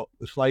seminal book,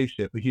 The Slave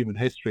Ship: A Human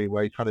History,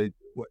 where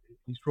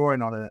he's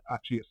drawing on an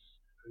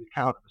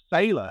account of a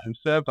sailor who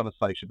served on a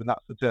slave ship, and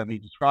that's the term he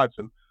describes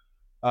them.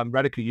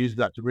 Rediker uses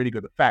that to really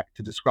good effect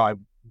to describe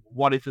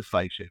what is a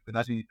slave ship. And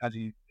as he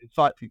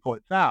insightfully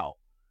points out,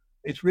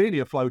 it's really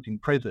a floating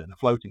prison, a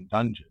floating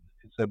dungeon.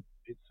 It's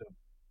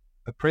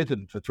a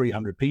prison for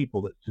 300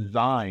 people that's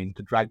designed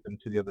to drag them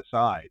to the other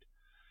side.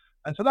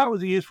 And so that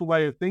was a useful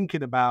way of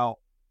thinking about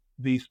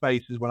these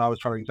spaces when I was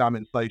trying to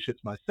examine slave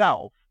ships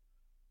myself,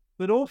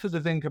 but also to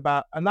think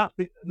about, and that's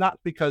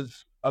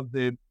because of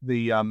the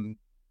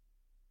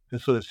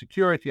sort of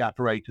security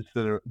apparatus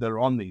that are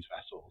on these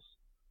vessels.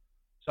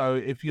 So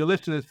if your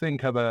listeners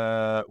think of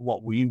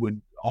what we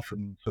would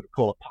often sort of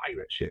call a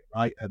pirate ship,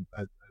 right,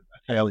 a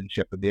sailing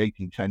ship of the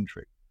 18th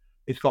century,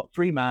 it's got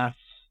 3 masts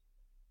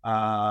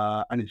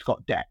and it's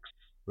got decks,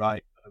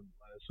 right, a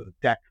sort of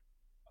deck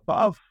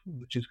above,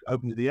 which is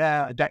open to the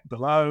air, a deck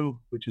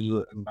below, which is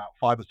about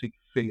 5 or 6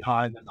 feet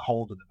high, and then the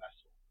hold of the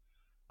vessel.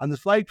 And the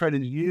slave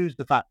traders used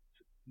the fact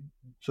to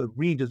sort of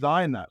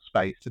redesign that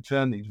space to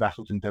turn these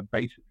vessels into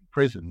basically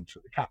prisons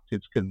that the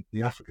Africans can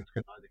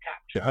either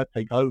capture,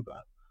 take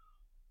over,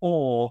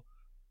 or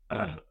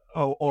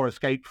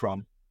escape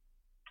from.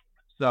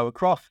 So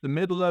across the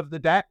middle of the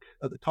deck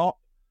at the top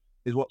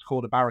is what's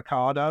called a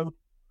barricado,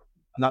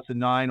 and that's a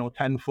 9 or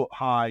 10 foot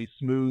high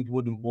smooth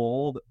wooden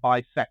wall that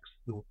bisects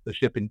the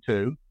ship in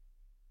two.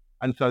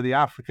 And so the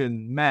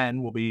African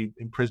men will be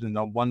imprisoned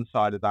on one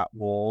side of that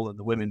wall and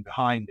the women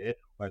behind it,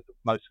 where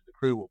most of the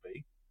crew will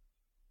be.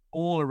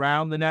 All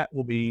around the net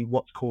will be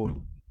what's called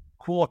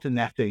quarter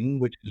netting,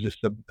 which is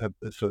just a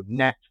sort of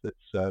net that's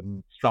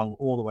strung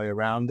all the way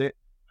around it.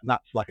 And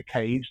that's like a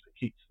cage that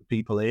keeps the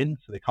people in,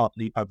 so they can't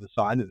leap over the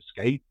side and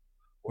escape,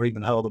 or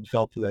even hurl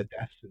themselves to their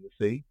deaths in the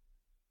sea.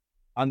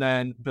 And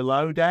then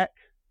below deck,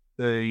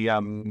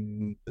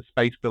 the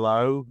space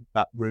below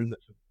that room,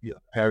 that's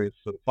area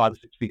sort of 5 or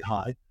 6 feet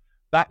high,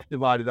 that's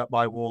divided up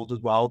by walls as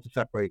well to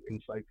separate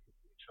enslaved from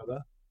each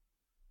other.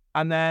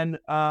 And then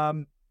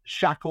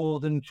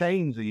shackles and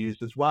chains are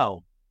used as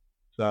well.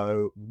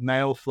 So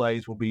male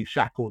slaves will be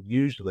shackled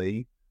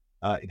usually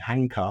in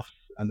handcuffs,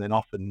 and then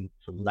often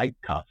sort of leg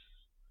cuffs,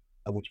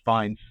 which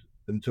binds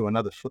them to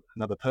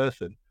another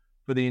person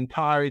for the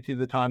entirety of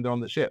the time they're on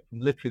the ship, from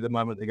literally the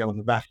moment they go on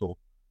the vessel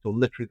till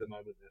literally the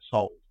moment they're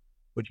sold,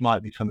 which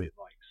might be something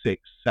like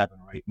 6, 7,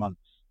 or 8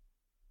 months.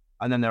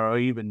 And then there are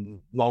even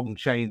long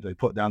chains they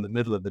put down the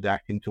middle of the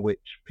deck into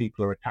which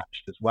people are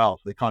attached as well,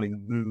 so they can't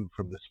even move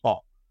from the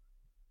spot.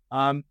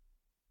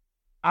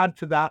 Add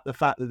to that the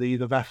fact that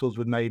these are vessels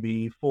with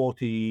maybe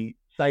 40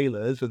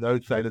 sailors, and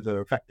those sailors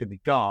are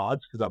effectively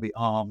guards because they'll be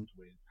armed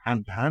with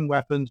hand-to-hand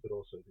weapons, but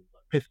also things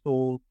like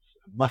pistols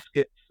and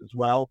muskets as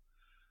well.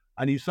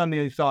 And you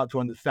suddenly start to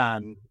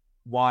understand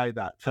why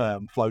that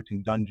term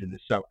floating dungeon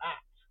is so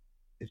apt.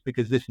 It's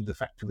because this is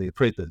effectively a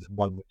prison,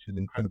 one which is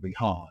incredibly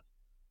hard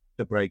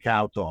to break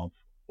out of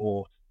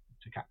or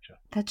to capture.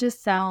 That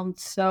just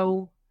sounds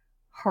so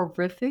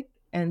horrific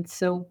and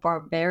so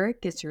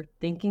barbaric as you're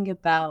thinking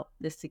about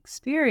this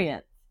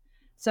experience.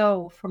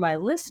 So for my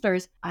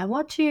listeners, I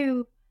want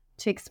you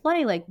to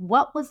explain,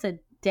 what was a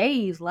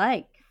day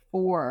like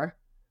for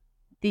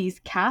these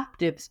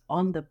captives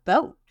on the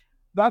boat?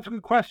 That's a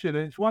good question,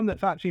 and it's one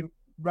that's actually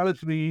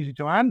relatively easy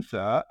to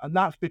answer, and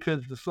that's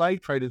because the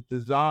slave traders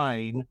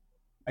design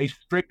a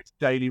strict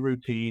daily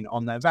routine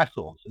on their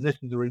vessels. And this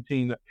is a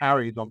routine that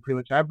carries on pretty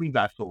much every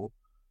vessel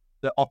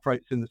that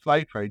operates in the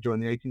slave trade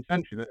during the 18th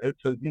century.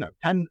 So,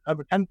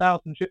 over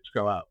 10,000 ships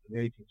go out in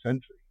the 18th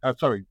century.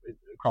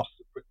 Across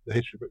the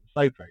history of Britain's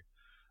slave trade.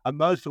 And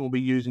most of them will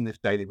be using this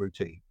daily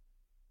routine.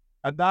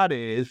 And that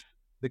is,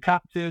 the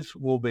captives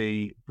will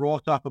be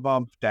brought up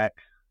above deck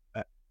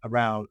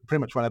around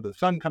pretty much whenever the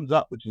sun comes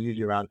up, which is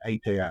usually around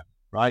 8 a.m.,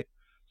 right?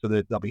 So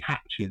there'll be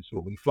hatches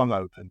will be flung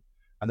open,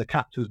 and the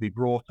captives will be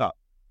brought up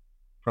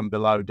from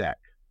below deck.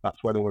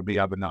 That's where they would be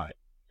overnight.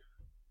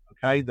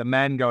 Okay, the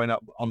men going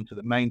up onto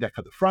the main deck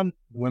at the front,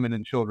 women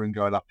and children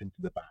going up into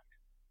the back.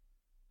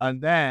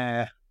 And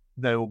there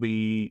they will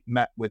be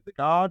met with the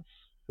guards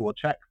who will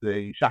check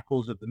the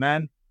shackles of the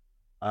men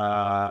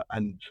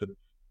and sort of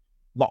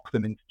lock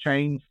them into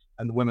chains,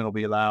 and the women will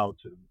be allowed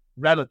to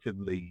relative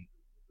liberty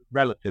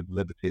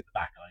at the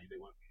back. They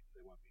won't be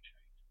chained.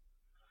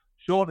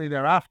 Shortly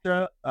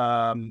thereafter,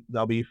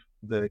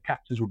 the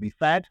captives will be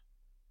fed,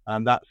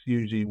 and that's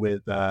usually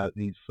with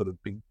these sort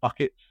of big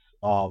buckets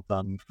of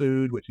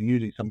food, which are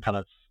usually some kind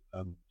of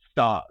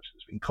starch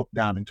that's been cooked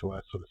down into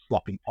a sort of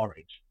sloppy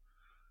porridge.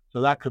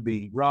 So that could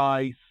be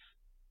rice,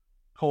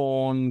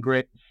 corn,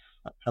 grits,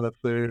 that kind of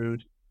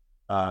food,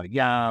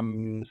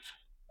 yams,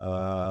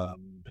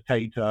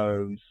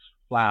 potatoes,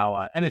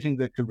 flour, anything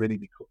that could really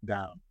be cooked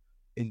down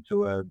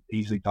into a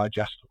easily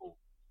digestible,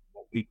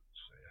 what we would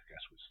say, I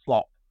guess, was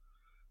slop.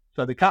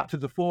 So the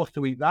captives are forced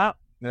to eat that.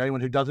 And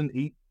anyone who doesn't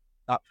eat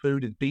that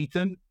food is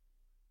beaten.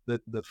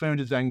 The food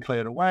is then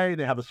cleared away.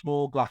 They have a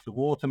small glass of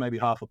water, maybe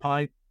half a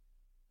pint,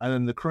 and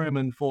then the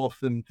crewmen force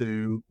them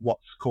to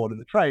what's called in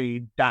the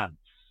trade dance.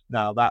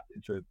 Now that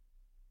is a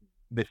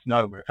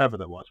misnomer, if ever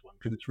there was one,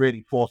 because it's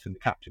really forcing the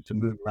captive to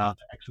move around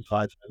to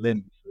exercise their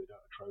limbs so they don't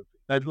have trophy.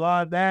 They'd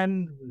lie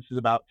then, this is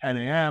about 10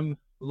 a.m.,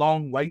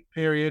 long wait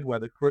period where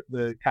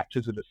the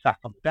captives are just sat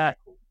on the deck,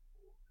 or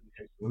in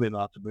the case of women,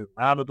 allowed to move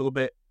around a little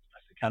bit,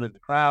 as they can in the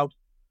crowd.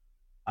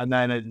 And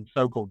then a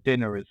so-called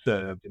dinner is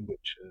served, in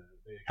which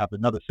they have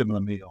another similar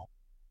meal,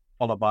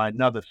 followed by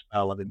another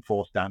spell of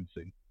enforced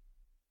dancing.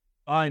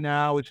 By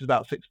now, which is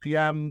about 6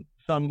 p.m.,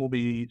 sun will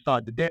be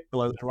starting to dip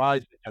below the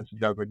horizon. It tends to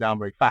go down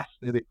very fast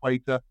near the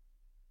equator,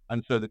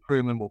 and so the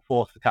crewmen will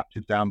force the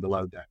captives down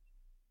below deck.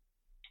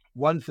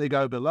 Once they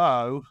go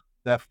below,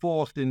 they're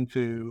forced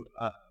into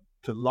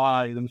to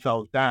lie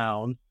themselves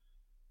down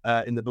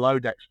in the below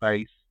deck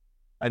space,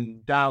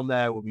 and down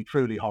there will be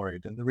truly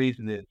horrid. And the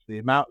reason is the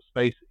amount of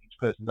space that each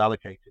person's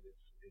allocated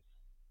is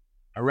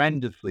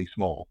horrendously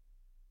small.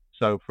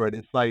 So for an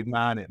enslaved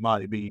man, it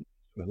might be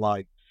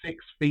like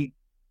 6 feet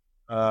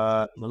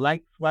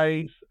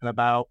lengthways and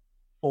about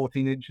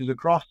 14 inches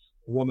across.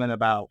 A woman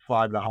about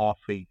 5.5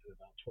 feet and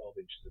about 12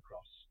 inches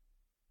across.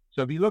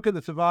 So if you look at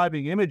the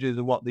surviving images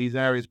of what these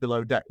areas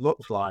below deck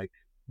looks like,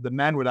 the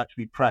men would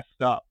actually be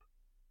pressed up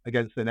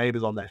against their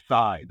neighbors on their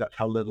side. That's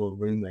how little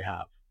room they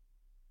have.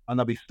 And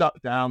they'll be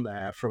stuck down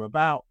there from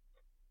about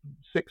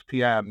 6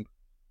 p.m.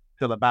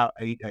 till about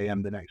 8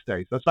 a.m. the next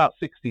day. So that's about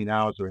 16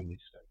 hours are in these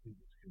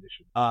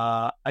conditions.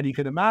 And you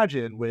can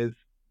imagine with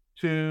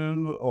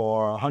 200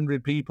 or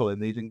 100 people in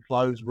these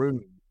enclosed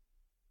rooms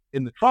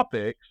in the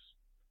tropics,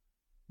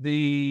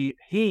 the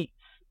heat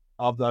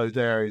of those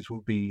areas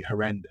will be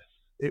horrendous.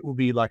 It will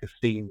be like a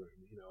steam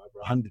room, over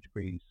 100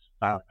 degrees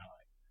Fahrenheit.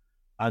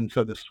 And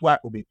so the sweat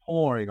will be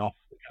pouring off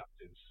the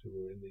captives who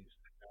are in these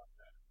down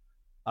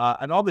there.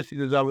 And obviously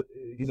there's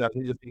these are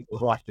people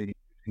who have to use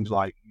things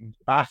like use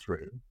the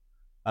bathroom,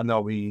 and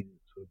there'll be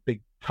sort of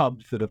big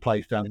tubs that are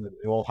placed down that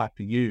they all have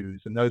to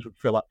use, and those would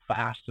fill up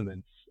fast and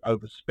then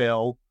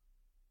overspill.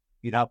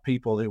 You'd have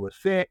people who were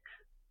sick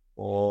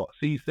or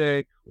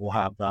seasick or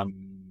have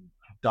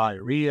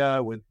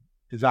diarrhea with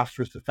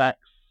disastrous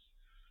effects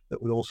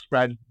that would all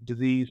spread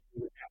disease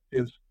to the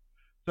captives.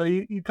 So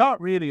you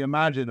can't really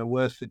imagine a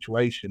worse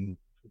situation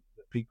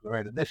that people are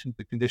in. And this is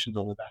the conditions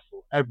on the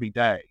vessel every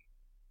day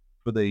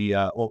for the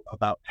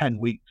about 10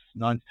 weeks,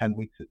 9 to 10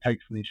 weeks it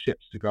takes for these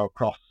ships to go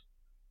across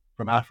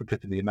from Africa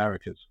to the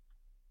Americas.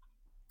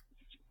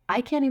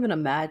 I can't even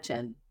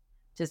imagine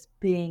just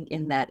being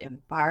in that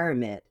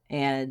environment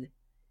and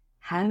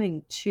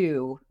having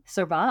to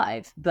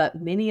survive,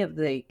 but many of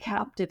the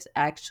captives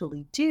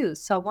actually do.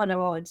 So what I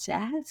wanted to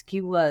ask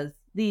you was,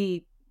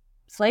 the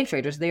slave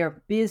traders, they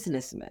are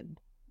businessmen.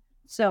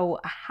 So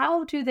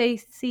how do they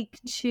seek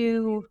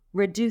to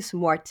reduce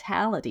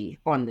mortality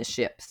on the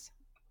ships?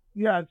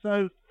 Yeah,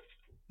 so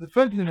the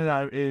first thing to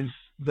know is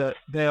that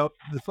the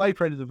slave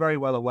traders are very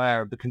well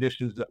aware of the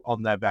conditions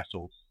on their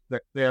vessels.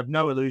 They have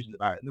no illusions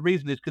about it. And the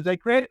reason is because they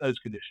create those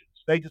conditions.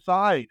 They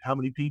decide how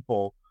many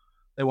people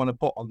they want to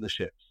put on the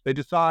ships. They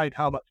decide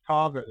how much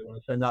cargo they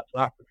want to send out to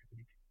Africa to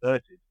be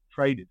converted,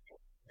 traded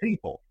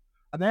people.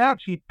 And they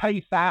actually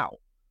pace out,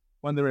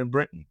 when they're in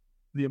Britain,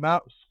 the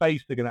amount of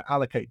space they're going to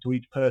allocate to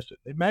each person.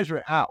 They measure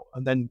it out,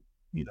 and then,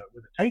 with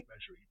a tape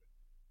measure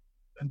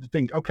even, and to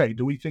think, okay,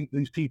 do we think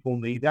these people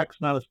need X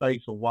amount of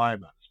space or Y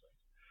amount of space?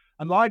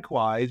 And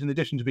likewise, in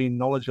addition to being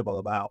knowledgeable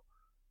about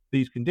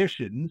these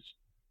conditions,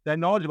 they're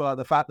knowledgeable about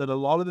the fact that a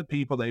lot of the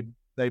people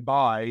they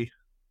buy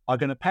are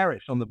going to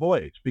perish on the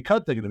voyage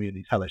because they're going to be in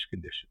these hellish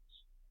conditions.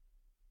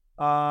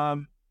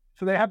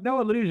 So they have no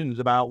illusions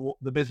about what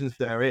the business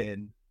they're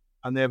in,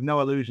 and they have no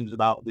illusions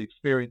about the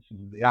experiences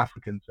of the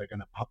Africans they're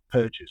going to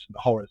purchase and the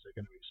horrors they're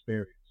going to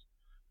experience,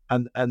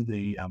 and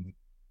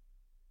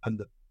the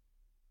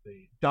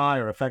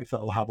dire effects that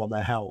it'll have on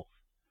their health,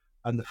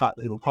 and the fact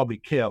that it'll probably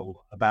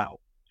kill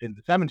about, in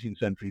the 17th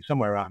century,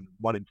 somewhere around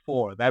 1 in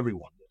 4 of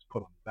everyone that's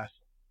put on the vessel.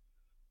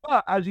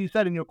 But as you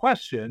said in your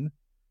question,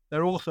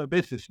 they're also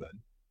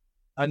businessmen.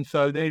 And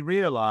so they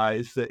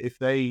realize that if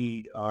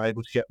they are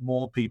able to get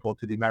more people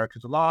to the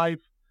Americas alive,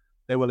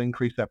 they will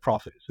increase their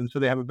profits. And so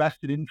they have a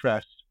vested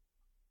interest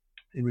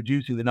in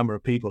reducing the number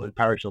of people who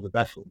perish on the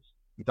vessels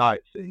who die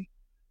at sea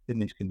in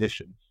these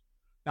conditions.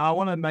 Now, I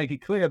want to make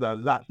it clear, though,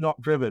 that's not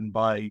driven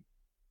by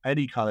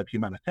any kind of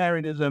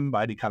humanitarianism,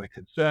 by any kind of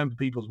concern for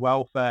people's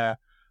welfare,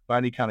 by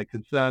any kind of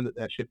concern that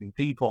they're shipping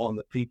people and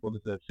that people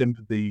deserve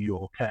sympathy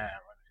or care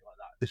or anything like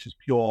that. This is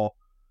pure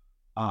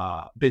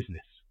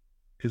business,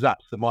 because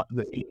that's the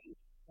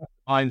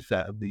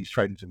mindset of these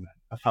traders and men.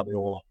 That's how they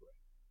all operate.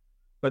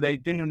 But they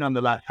do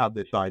nonetheless have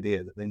this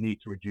idea that they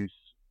need to reduce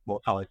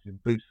mortality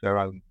and boost their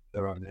own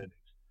earnings.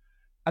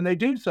 And they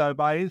do so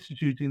by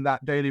instituting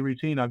that daily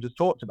routine I've just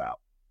talked about.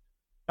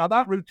 Now,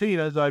 that routine,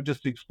 as I've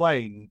just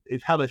explained,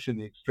 is hellish in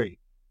the extreme.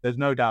 There's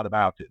no doubt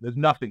about it. There's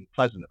nothing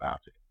pleasant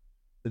about it.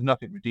 There's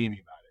nothing redeeming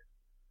about it.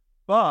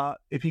 But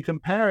if you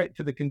compare it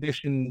to the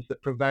conditions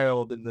that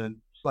prevailed in the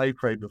slave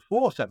trade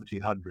before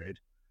 1700,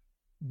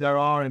 there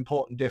are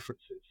important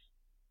differences.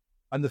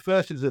 And the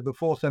first is that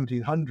before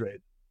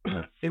 1700,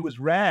 it was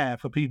rare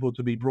for people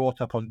to be brought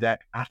up on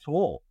deck at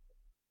all.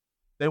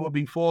 They would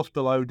be forced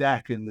below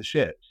deck in the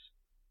ships,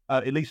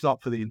 at least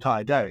not for the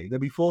entire day. They'd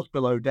be forced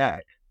below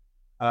deck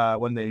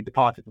when they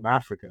departed from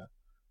Africa,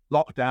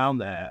 locked down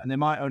there, and they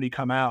might only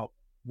come out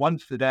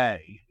once a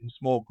day in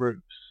small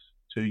groups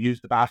to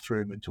use the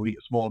bathroom and to eat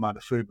a small amount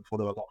of food before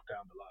they were locked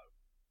down below.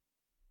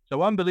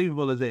 So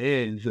unbelievable as it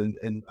is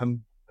and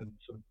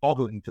sort of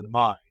boggling to the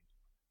mind,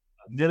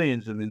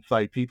 millions of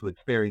enslaved people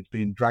experience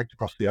being dragged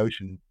across the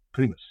ocean,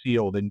 pretty much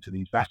sealed into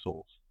these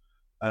vessels,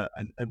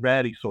 and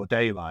rarely saw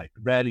daylight,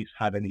 rarely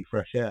had any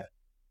fresh air,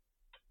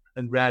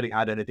 and rarely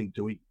had anything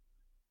to eat,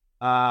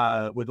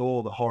 with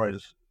all the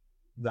horrors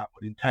that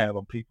would entail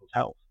on people's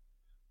health.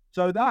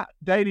 So that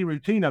daily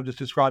routine I've just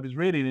described is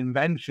really an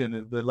invention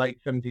of the late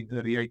 17th,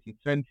 early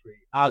 18th century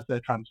as they're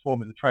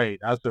transforming the trade,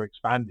 as they're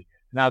expanding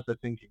it, and as they're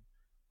thinking,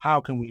 how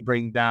can we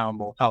bring down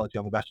mortality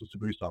on the vessels to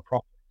boost our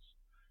profits?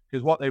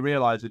 Because what they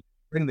realize is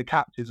bring the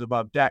captives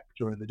above deck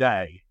during the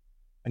day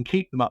and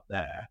keep them up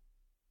there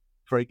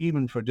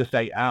even for just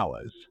 8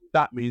 hours.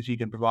 That means you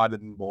can provide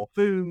them more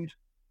food,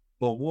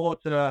 more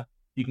water.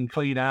 You can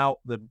clean out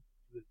the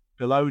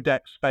below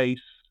deck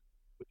space,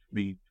 which would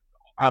be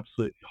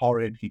absolutely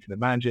horrid. You can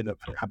imagine of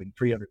having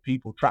 300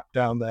 people trapped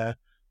down there.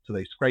 So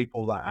they scrape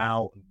all that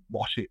out and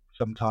wash it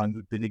sometimes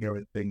with vinegar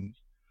and things.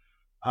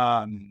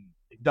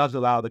 It does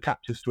allow the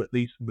captives to at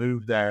least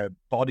move their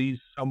bodies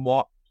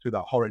somewhat through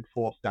that horrid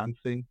forced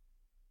dancing.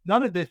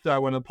 None of this, I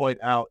want to point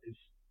out,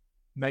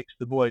 makes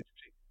the voyage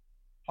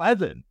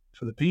pleasant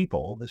for the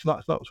people. It's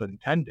not what's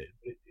intended.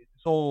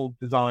 It's all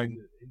designed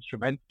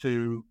instrument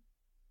to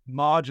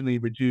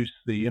marginally reduce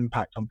the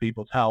impact on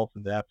people's health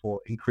and therefore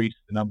increase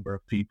the number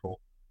of people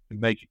who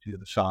make it to the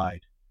other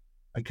side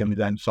and can be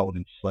then sold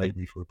into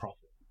slavery for a profit.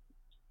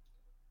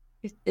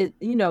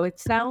 It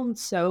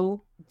sounds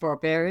so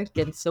barbaric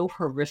and so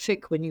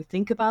horrific when you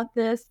think about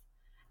this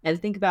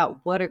and think about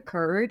what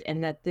occurred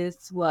and that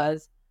this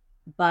was,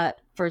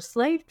 but for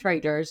slave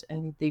traders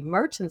and the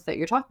merchants that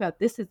you're talking about,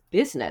 this is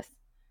business.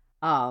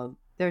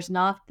 There's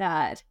not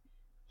that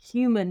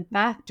human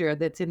factor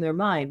that's in their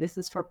mind. This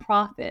is for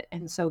profit.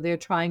 And so they're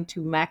trying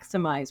to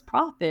maximize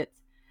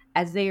profits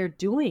as they are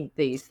doing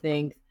these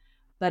things.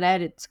 But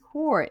at its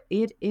core,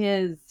 it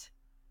is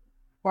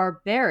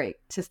barbaric,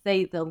 to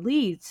say the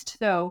least.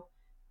 So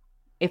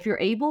if you're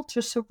able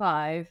to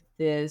survive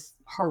this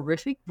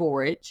horrific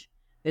voyage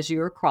as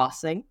you're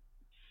crossing,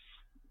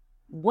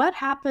 what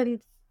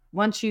happens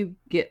once you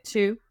get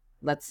to,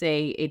 let's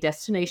say, a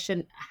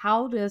destination?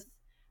 How does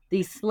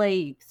the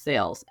slave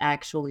sales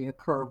actually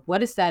occur?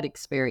 What is that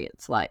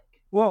experience like?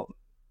 Well,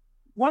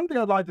 one thing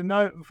I'd like to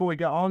note before we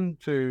get on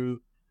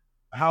to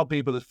how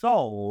people are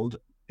sold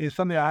is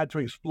something I had to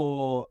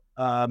explore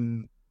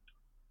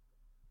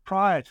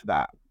prior to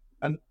that.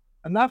 And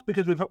that's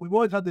because we've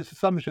always had this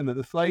assumption that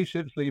the slave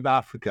ships leave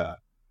Africa.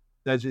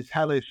 There's this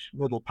hellish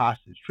middle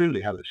passage,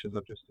 truly hellish, as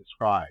I've just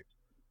described.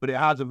 But it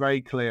has a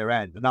very clear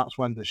end, and that's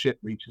when the ship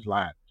reaches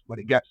land, when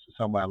it gets to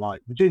somewhere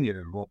like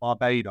Virginia or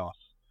Barbados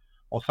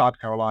or South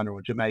Carolina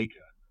or Jamaica.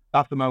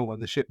 That's the moment when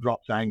the ship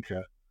drops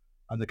anchor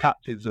and the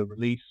captives are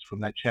released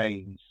from their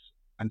chains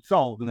and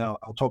sold. And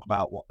I'll talk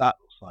about what that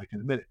looks like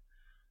in a minute.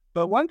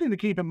 But one thing to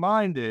keep in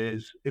mind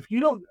is if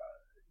your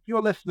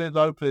listeners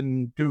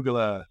open Google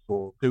Earth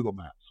or Google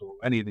Maps or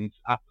any of these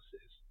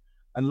atlases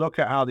and look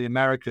at how the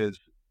Americas,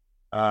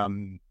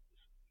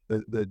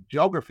 the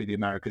geography of the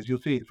Americas,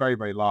 you'll see it's very,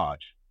 very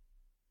large.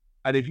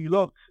 And if you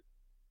look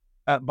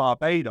at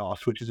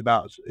Barbados, which is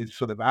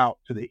sort of out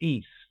to the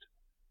east,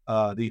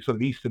 the sort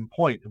of eastern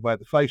point of where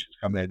the slave ships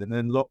come in, and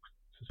then look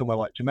to somewhere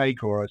like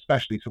Jamaica or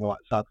especially somewhere like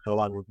South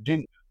Carolina or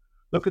Virginia,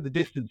 look at the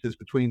distances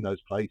between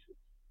those places.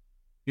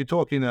 You're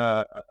talking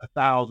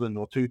 1,000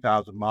 or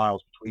 2,000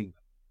 miles between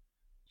them.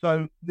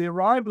 So the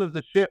arrival of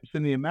the ships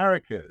in the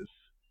Americas,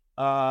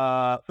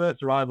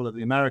 first arrival of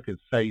the Americas,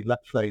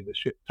 let's say the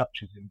ship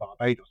touches in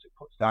Barbados, it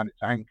puts down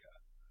its anchor,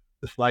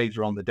 the slaves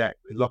are on the deck,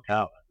 they look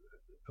out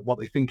at what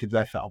they think is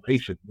their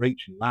salvation,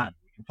 reaching land.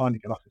 We can finally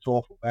get off this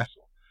awful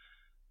vessel.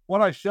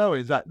 What I show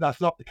is that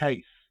that's not the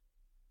case.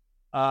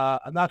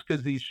 And that's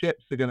because these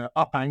ships are going to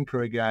up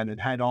anchor again and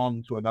head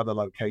on to another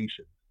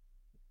location.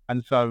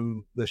 And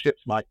so the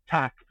ships might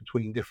tack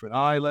between different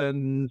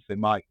islands. They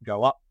might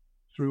go up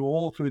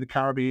all through the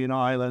Caribbean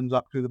islands,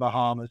 up through the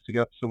Bahamas to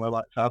get up somewhere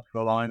like South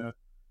Carolina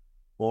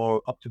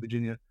or up to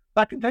Virginia.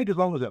 That can take as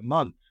long as a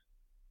month.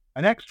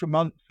 An extra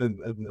month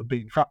of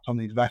being trapped on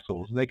these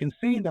vessels. And they can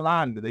see the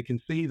land, they can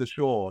see the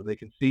shore, they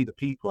can see the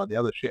people and the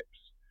other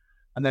ships.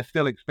 And they're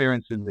still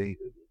experiencing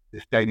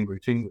this daily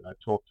routine that I've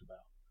talked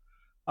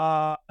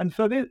about. And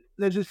so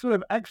there's this sort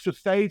of extra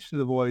stage to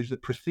the voyage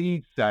that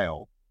precedes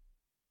sail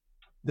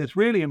that's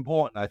really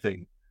important, I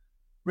think.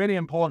 Really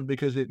important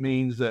because it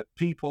means that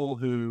people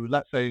who,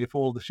 let's say, if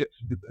all the ships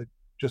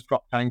just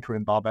dropped anchor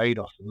in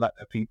Barbados and let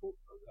the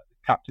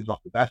captives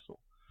off the vessel,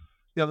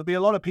 there'll be a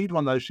lot of people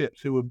on those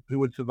ships who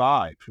would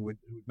survive, who would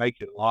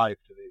make it alive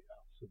to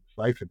the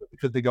slave trade. But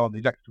because they go on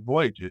these extra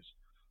voyages,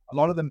 a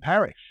lot of them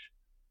perish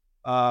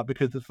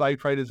because the slave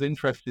traders are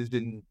interested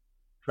in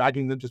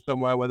dragging them to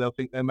somewhere where they'll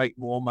think they'll make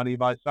more money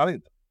by selling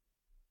them.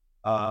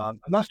 And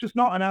that's just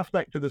not an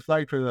aspect of the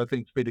slave trade that I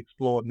think has been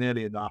explored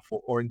nearly enough,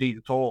 or indeed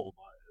at all,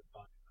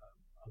 by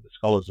the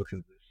scholars looking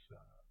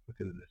at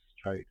this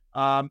trade.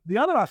 The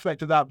other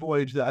aspect of that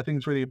voyage that I think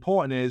is really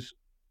important is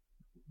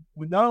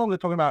we're no longer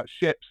talking about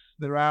ships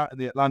that are out in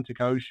the Atlantic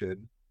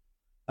Ocean,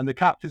 and the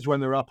captains, when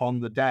they're up on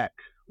the deck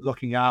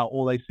looking out,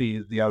 all they see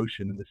is the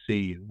ocean and the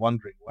sea, and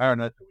wondering, where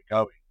on earth are we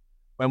going?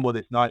 When will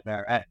this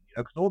nightmare end?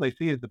 Because all they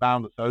see is the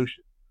boundless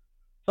ocean.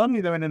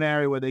 Suddenly they're in an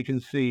area where they can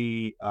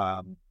see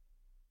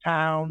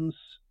towns,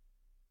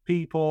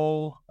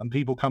 people, and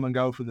people come and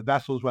go from the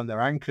vessels when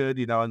they're anchored,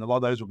 and a lot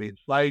of those will be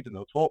enslaved, and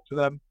they'll talk to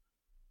them.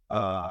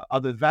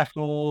 Other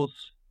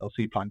vessels, they'll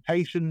see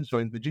plantations. So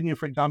in Virginia,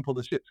 for example,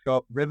 the ships go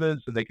up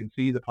rivers, and they can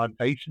see the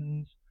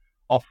plantations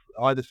off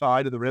either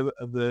side of the river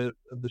of the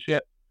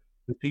ship,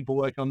 with people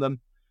working on them.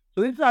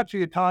 So this is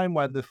actually a time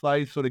where the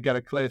slaves sort of get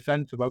a clear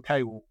sense of,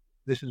 okay, well,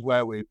 this is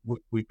where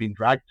we've been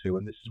dragged to,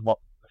 and this is what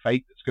the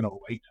fate that's going to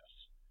await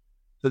us.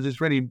 So there's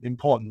this really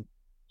important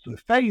sort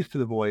of phase to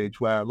the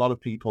voyage where a lot of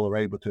people are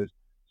able to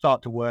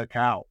start to work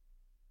out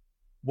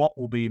what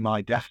will be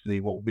my destiny,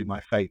 what will be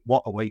my fate,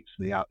 what awaits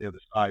me out the other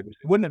side, which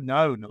they wouldn't have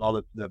known, a lot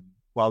of them,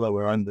 while they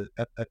were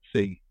at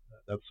sea.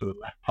 They're sort of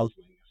left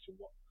puzzling as to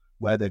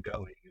where they're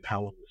going and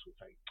how long this will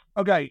take.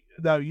 Okay,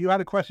 now you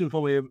had a question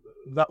for me.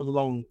 That was a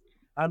long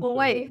answer. Well,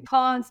 wait,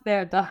 pause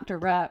there, Dr.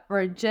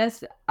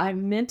 Radburn.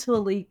 I'm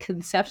mentally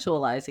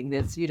conceptualizing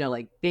this,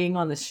 like being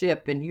on the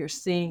ship and you're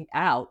seeing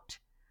out,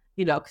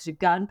 because you've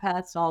gotten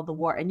past all the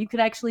war and you could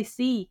actually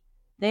see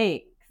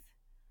things.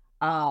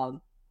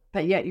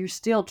 But yet you're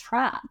still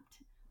trapped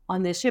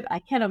on this ship. I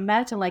can't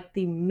imagine like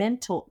the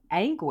mental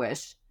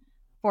anguish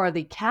for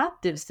the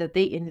captives that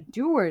they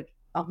endured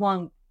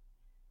among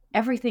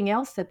everything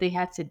else that they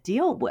had to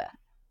deal with.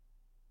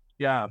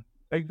 Yeah,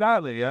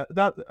 exactly. I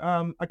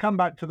come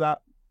back to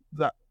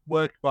that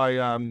work by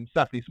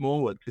Stephanie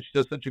Smallwood, because she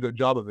does such a good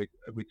job of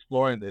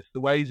exploring this, the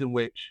ways in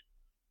which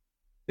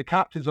the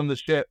captives on the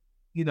ship,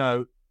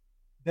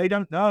 they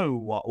don't know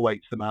what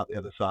awaits them out the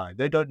other side.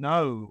 They don't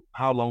know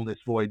how long this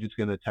voyage is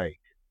going to take.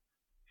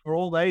 For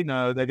all they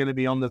know, they're going to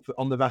be on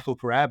the vessel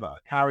forever,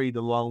 carried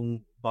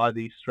along by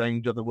these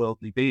strange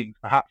otherworldly beings,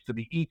 perhaps to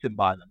be eaten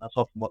by them. That's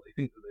often what they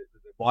think, that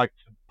their wives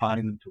are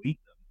pining them to eat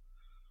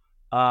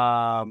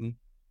them.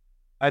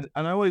 And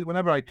I always,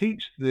 whenever I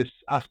teach this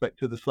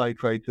aspect of the slave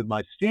trade to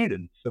my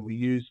students, and we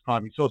use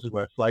primary sources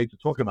where slaves are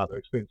talking about their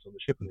experience on the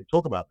ship and they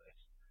talk about this,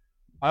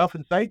 I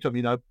often say to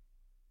them,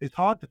 it's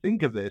hard to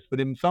think of this, but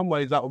in some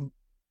ways that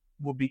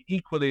will be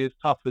equally as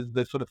tough as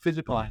the sort of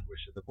physical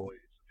anguish of the voyage,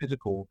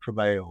 physical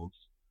travails,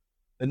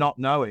 the not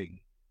knowing,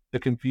 the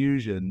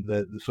confusion,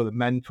 the sort of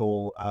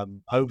mental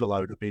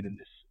overload of being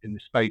in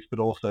this space, but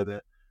also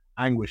the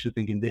anguish of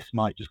thinking this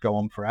might just go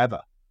on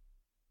forever.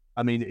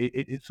 I mean,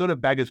 it sort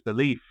of beggars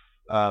belief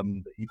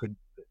that you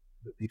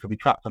could be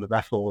trapped on a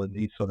vessel in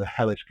these sort of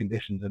hellish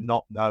conditions and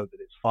not know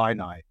that it's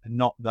finite, and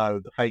not know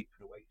the fate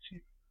that awaits you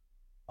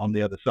on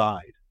the other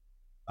side.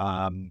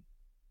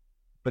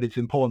 But it's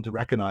important to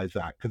recognize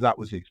that, because that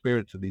was the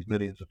experience of these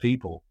millions of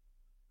people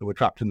who were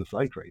trapped in the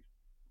slave trade.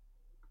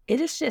 It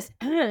is just,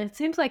 it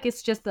seems like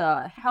it's just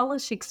a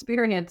hellish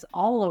experience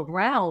all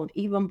around,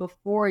 even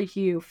before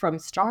you, from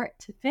start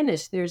to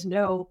finish. There's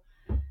no,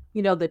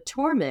 the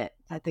torment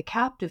that the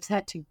captives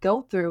had to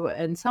go through,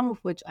 and some of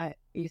which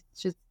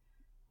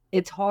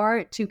it's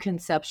hard to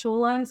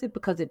conceptualize it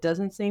because it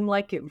doesn't seem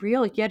like it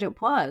real, yet it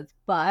was.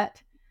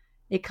 But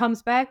it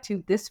comes back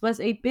to, this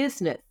was a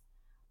business.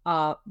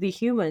 The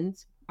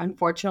humans,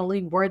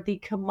 unfortunately, were the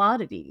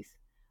commodities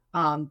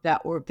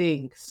that were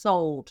being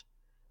sold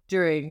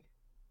during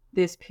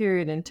this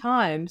period in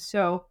time.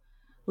 So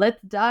let's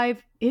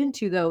dive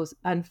into those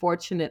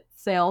unfortunate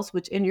sales,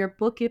 which in your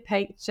book, it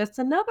paints just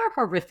another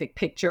horrific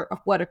picture of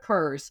what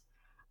occurs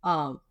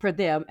for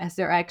them as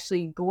they're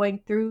actually going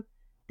through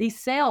the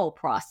sale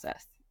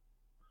process.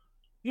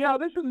 Yeah,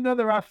 this is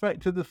another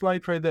aspect of the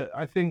slave trade that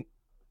I think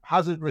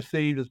hasn't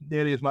received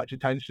nearly as much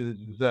attention as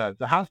it deserves.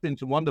 There has been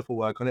some wonderful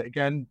work on it.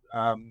 Again,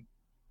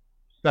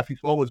 Steffi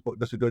Smallwood's book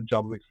does a good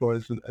job of exploring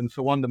this, and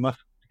Sawanda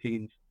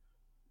Muskeen's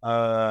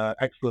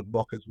excellent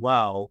book as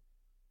well.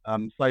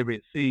 Slavery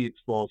at Sea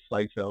explores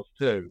slave sales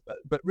too.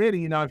 But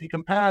really, if you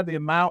compare the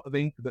amount of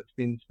ink that's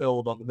been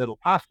spilled on the Middle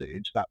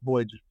Passage, that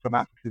voyage from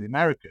Africa to the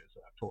Americas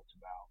that I've talked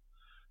about,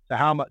 to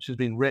how much has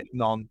been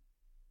written on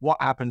what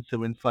happens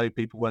to enslaved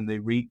people when they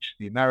reach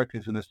the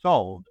Americas and are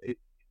sold,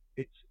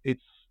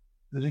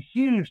 there's a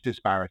huge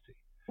disparity.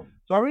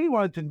 So I really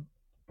wanted to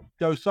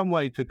go some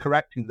way to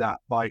correcting that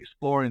by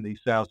exploring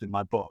these sales in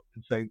my book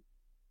and say,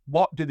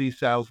 what do these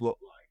sales look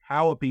like?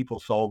 How are people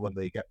sold when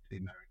they get to the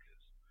Americas?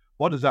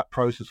 What does that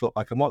process look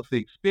like? And what's the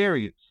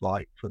experience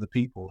like for the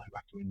people who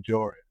have to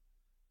endure it?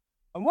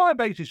 And what I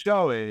basically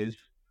show is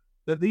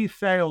that these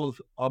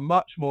sales are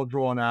much more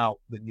drawn out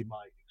than you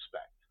might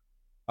expect.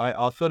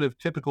 Our sort of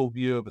typical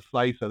view of a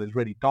slave sale is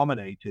really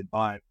dominated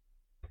by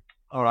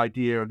our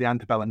idea of the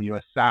antebellum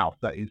US South.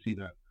 That is,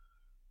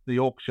 the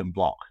auction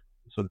block,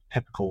 sort of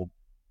typical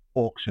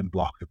auction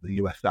block of the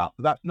US South.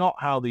 But that's not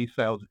how these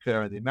sales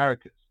occur in the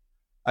Americas,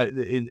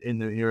 in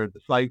the era of the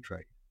slave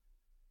trade.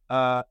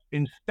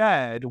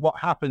 Instead, what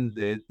happens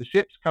is the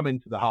ships come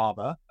into the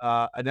harbor,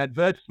 an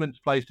advertisement's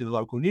placed in the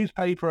local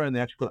newspaper, and they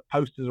actually put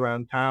posters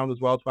around town as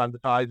well to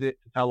advertise it,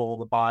 to tell all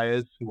the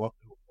buyers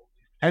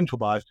potential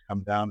buyers to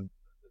come down. And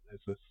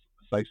there's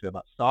a slave sale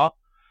about to start.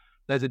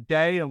 There's a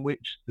day on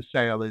which the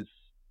sale is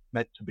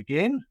meant to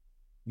begin,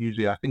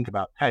 usually I think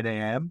about 10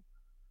 a.m.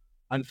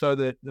 And so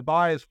the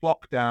buyers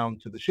flock down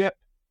to the ship,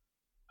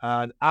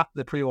 and at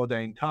the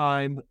preordained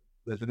time,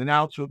 there's an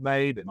announcement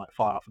made. They might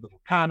fire off a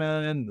little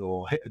cannon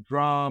or hit a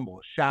drum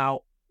or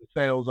shout. The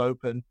sails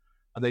open,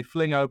 and they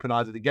fling open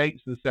either the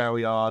gates of the sail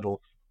yard or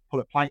put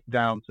a plank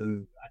down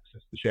to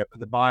access the ship,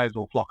 and the buyers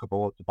will flock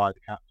aboard to buy the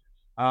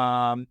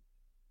captives.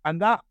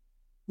 And that,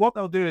 what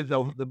they'll do is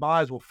the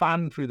buyers will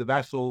fan through the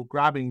vessel,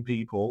 grabbing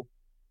people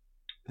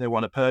they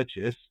want to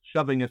purchase,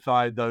 shoving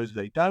aside those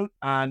they don't,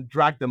 and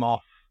drag them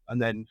off,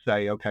 and then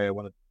say, okay, I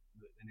want to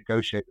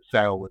negotiate the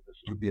sale with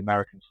the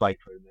American slave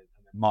trade, and then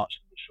march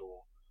them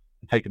ashore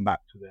and take them back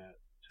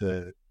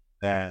to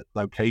their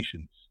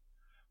locations.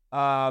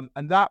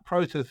 And that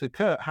process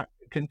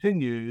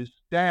continues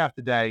day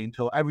after day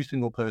until every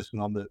single person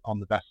on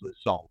the vessel is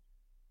sold,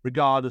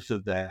 regardless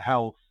of their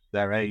health,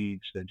 their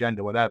age, their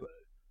gender, whatever.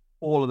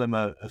 All of them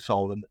are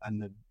sold,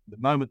 and the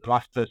moment the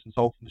last person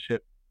sold from the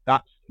ship,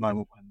 that's the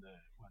moment when the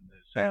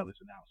sale is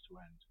announced to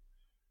end.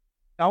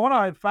 Now, what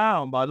I've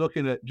found by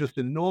looking at just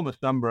an enormous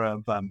number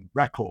of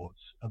records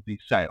of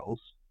these sales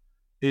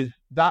is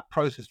that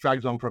process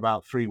drags on for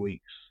about 3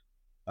 weeks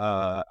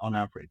on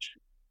average.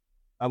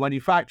 And when you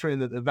factor in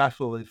that the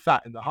vessel is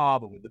sat in the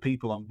harbour with the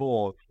people on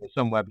board for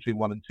somewhere between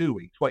 1 and 2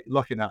 weeks, what you're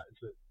looking at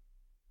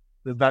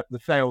is that the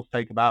sales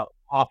take about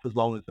half as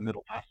long as the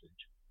Middle Passage.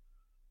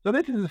 So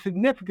this is a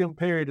significant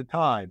period of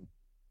time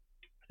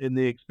in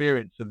the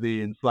experience of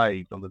the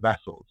enslaved on the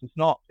vessels. It's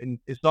not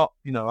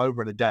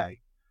over in a day.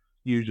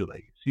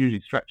 Usually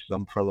stretches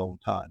on for a long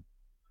time.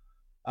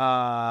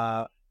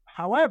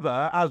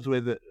 However, as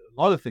with a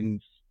lot of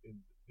things in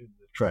the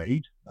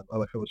trade,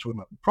 like I was talking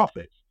about with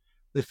profits,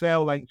 the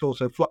sale lengths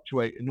also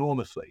fluctuate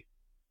enormously.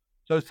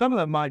 So some of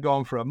them might go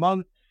on for a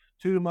month,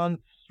 2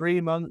 months,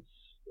 3 months,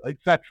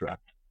 etc.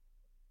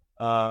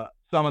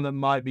 Some of them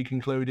might be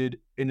concluded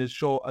in as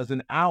short as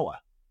an hour,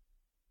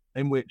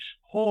 in which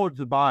hordes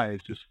of buyers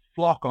just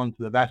flock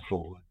onto the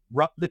vessel,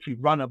 literally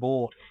run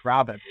aboard,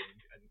 grab everything,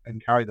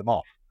 and carry them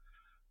off.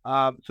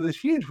 So there's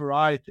huge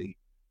variety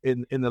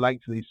in the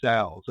length of these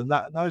sales, and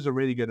those are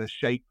really going to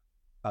shape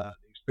the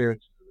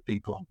experiences of the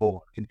people on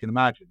board. You can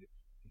imagine these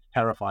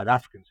terrified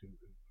Africans who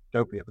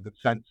don't really have a good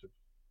sense of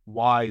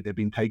why they've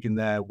been taken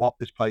there, what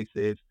this place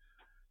is,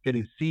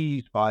 getting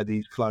seized by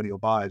these colonial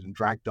buyers and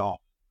dragged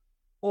off.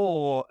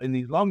 Or in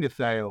these longer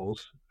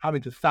sales,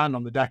 having to stand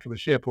on the deck of a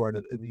ship or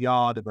in the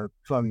yard of a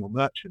colonial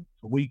merchant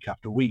for week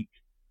after week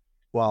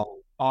while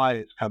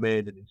buyers come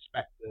in and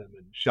inspect them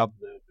and shove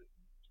them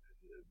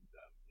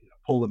and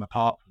pull them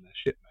apart from their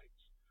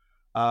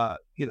shipmates.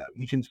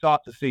 You can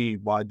start to see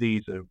why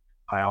these are,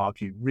 I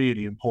argue,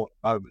 really important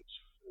moments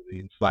for the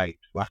enslaved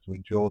who have to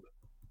endure them.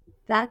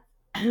 That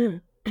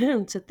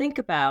to think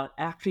about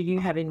after you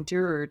have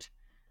endured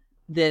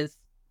this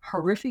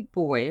horrific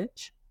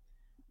voyage,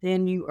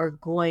 then you are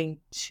going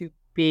to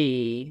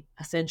be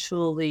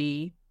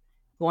essentially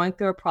going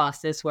through a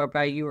process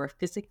whereby you are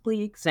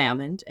physically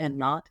examined, and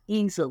not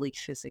easily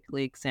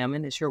physically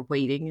examined, as you're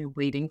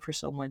waiting for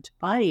someone to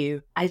buy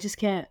you. I just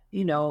can't,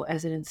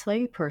 as an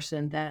enslaved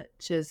person, that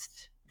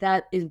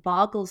it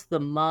boggles the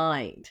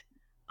mind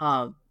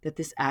that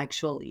this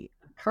actually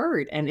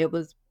occurred. And it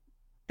was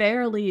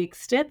fairly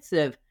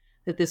extensive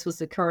that this was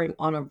occurring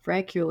on a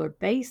regular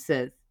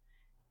basis.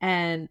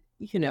 And,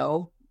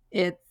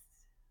 it's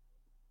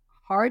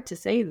hard to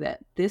say that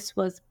this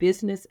was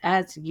business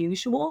as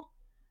usual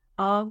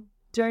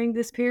during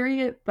this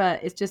period,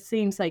 but it just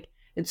seems like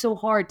it's so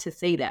hard to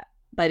say that,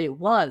 but it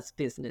was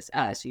business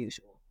as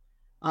usual.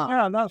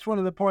 Yeah, and that's one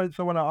of the points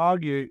I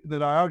argue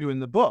in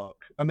the book.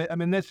 I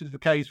mean, this is the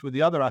case with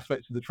the other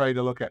aspects of the trade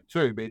I look at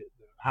too, be it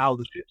how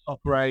the ships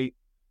operate,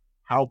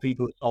 how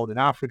people are sold in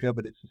Africa,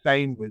 but it's the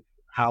same with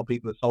how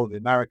people are sold in the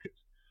Americas.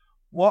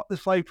 What the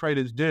slave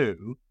traders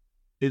do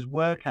is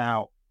work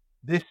out,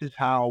 this is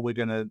how we're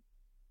going to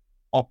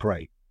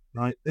operate,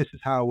 right? This is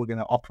how we're going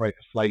to operate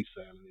a slave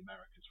sale in the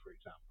Americas, for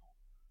example.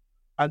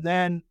 And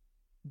then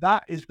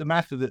that is the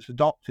method that's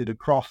adopted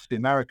across the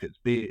Americas,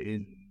 be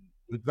it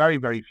with very,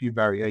 very few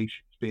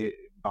variations, be it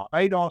in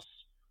Barbados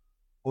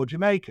or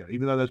Jamaica,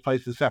 even though those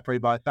places are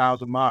separated by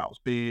 1,000 miles,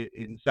 be it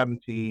in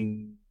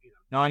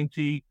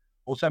 1790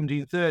 or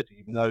 1730,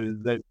 even though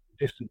the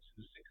distance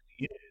is 60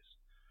 years.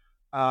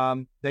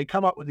 They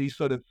come up with these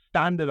sort of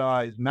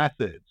standardized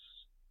methods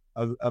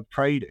of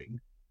trading,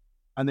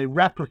 and they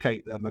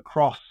replicate them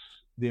across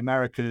the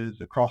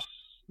Americas, across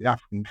the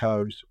African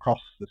coast,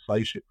 across the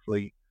slave ship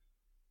fleet,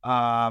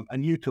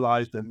 and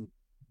utilize them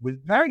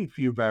with very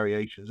few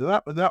variations. And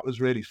that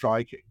was really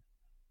striking.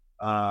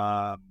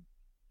 And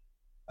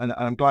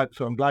I'm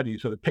glad you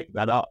sort of picked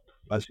that up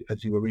as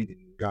you were reading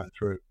and going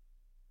through.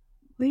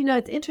 Well,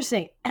 it's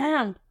interesting.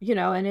 And,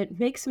 and it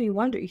makes me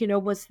wonder,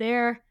 was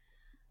there,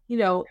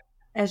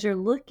 as you're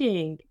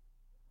looking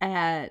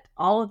at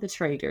all of the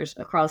traders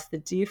across the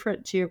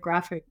different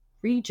geographic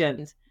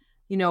regions,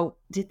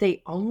 did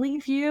they only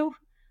view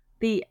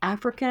the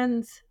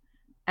Africans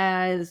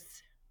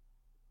as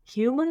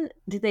human?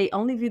 Did they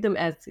only view them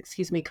as,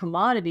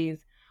 commodities?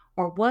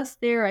 Or was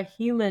there a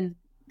human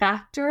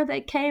factor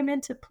that came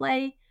into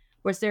play?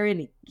 Was there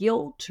any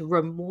guilt,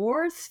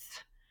 remorse,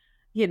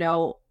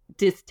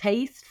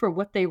 distaste for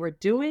what they were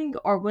doing?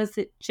 Or was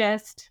it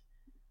just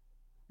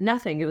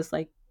nothing? It was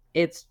like,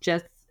 it's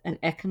just an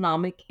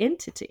economic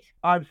entity.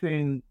 I've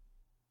seen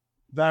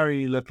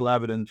very little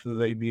evidence that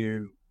they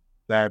view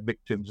their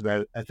victims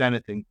as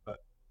anything but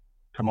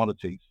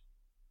commodities.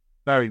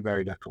 Very,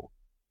 very little.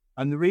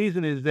 And the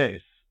reason is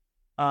this: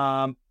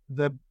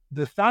 the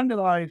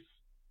standardized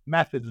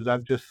methods that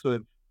I've just sort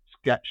of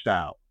sketched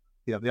out.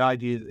 The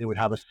idea that they would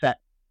have a set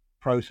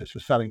process for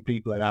selling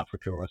people in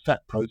Africa, or a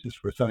set process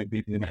for selling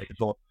people in America,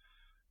 or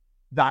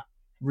that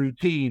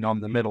routine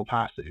on the Middle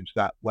Passage,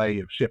 that way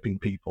of shipping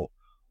people.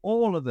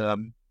 All of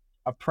them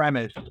are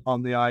premised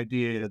on the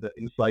idea that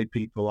enslaved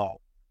people are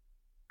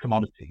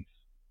commodities,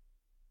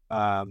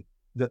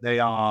 that they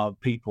are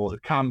people who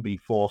can be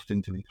forced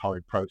into these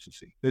horrid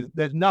processes.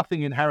 There's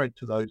nothing inherent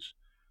to those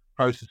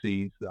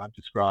processes that I've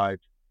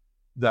described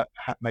that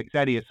makes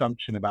any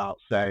assumption about,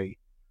 say,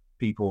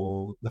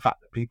 the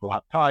fact that people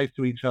have ties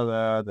to each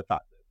other, the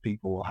fact that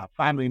people will have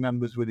family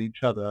members with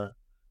each other,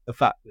 the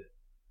fact that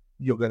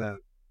you're going to,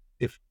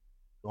 if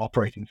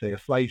operating, say, a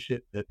slave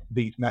ship, that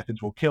these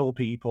methods will kill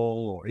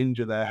people or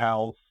injure their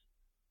health.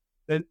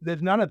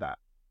 There's none of that,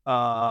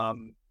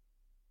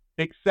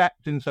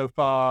 except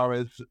insofar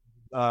as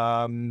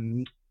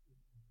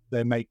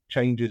they make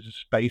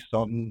changes based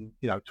on,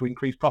 to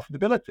increase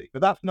profitability.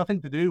 But that's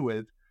nothing to do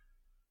with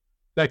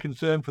their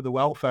concern for the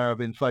welfare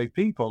of enslaved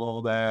people,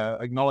 or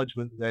their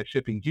acknowledgement that they're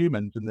shipping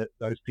humans and that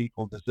those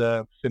people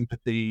deserve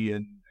sympathy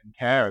and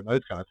care and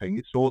those kind of things.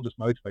 It's all just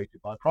motivated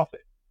by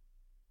profit.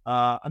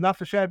 And that's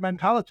a shared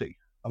mentality,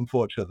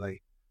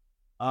 unfortunately.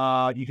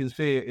 You can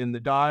see it in the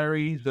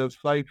diaries of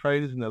slave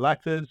traders and the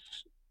letters,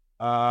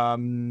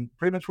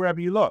 pretty much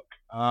wherever you look.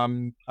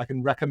 I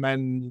can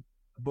recommend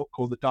a book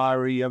called The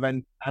Diary of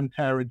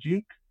Antera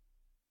Duke.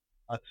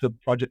 That's a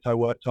project I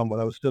worked on when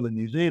I was still in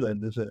New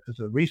Zealand as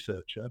a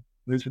researcher.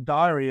 There's a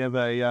diary of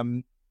a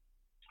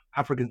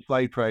African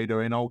slave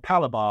trader in Old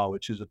Calabar,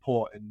 which is a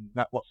port in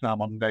what's now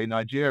modern-day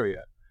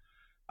Nigeria.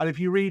 And if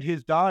you read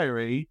his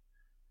diary,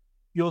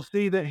 you'll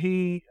see that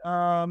he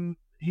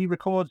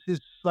records his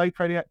slave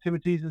trading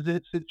activities as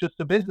if it's just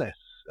a business,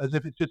 as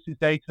if it's just his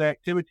day-to-day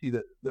activity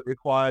that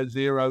requires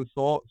zero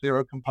thought,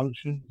 zero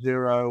compunction,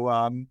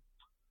 zero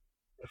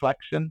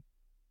reflection.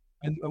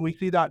 And we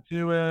see that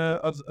too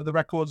as the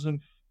records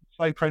of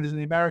slave traders in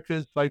the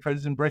Americas, slave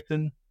traders in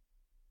Britain.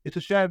 It's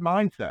a shared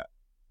mindset.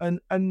 And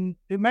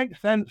it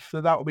makes sense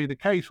that would be the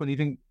case when you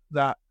think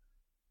that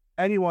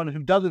anyone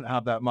who doesn't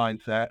have that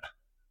mindset,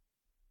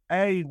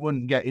 A,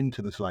 wouldn't get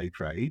into the slave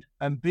trade,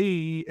 and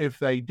B, if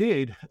they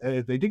did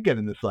get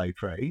in the slave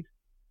trade,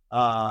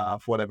 for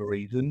whatever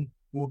reason,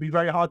 it would be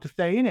very hard to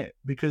stay in it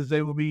because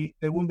they wouldn't be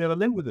able to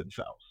live with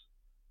themselves.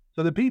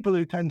 So the people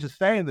who tend to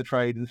stay in the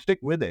trade and stick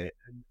with it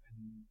and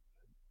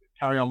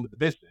carry on with the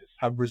business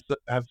have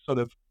sort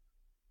of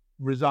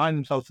resigned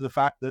themselves to the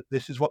fact that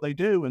this is what they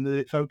do and that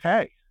it's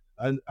okay.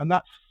 And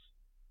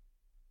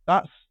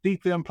that's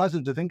deeply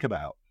unpleasant to think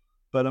about.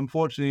 But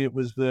unfortunately, it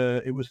was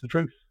the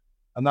truth.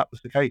 And that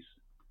was the case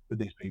with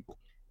these people.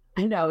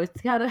 I know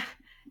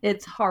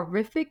it's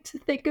horrific to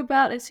think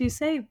about, as you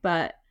say,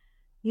 but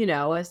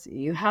as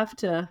you have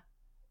to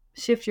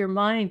shift your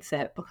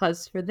mindset,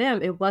 because for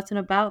them, it wasn't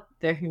about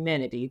their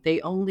humanity.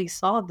 They only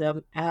saw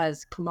them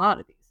as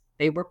commodities.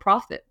 They were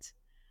profits,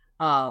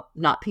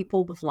 not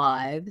people with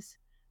lives,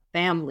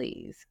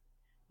 families,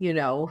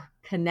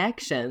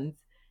 connections.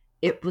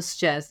 It was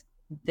just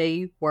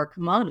they were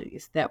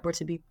commodities that were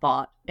to be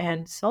bought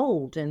and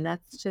sold. And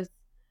that's just,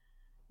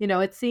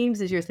 it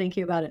seems as you're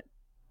thinking about it,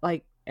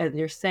 like, and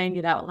you're saying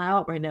it out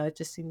loud right now, it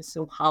just seems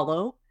so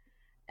hollow.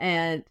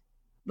 And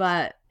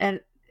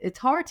it's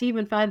hard to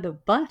even find the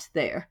but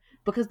there,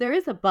 because there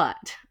is a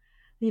but,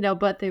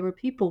 but they were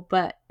people,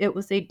 but it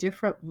was a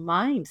different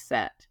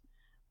mindset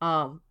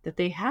that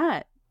they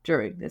had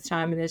during this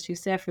time. And as you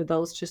said, for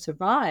those to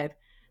survive,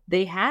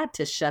 they had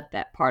to shut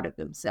that part of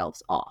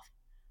themselves off,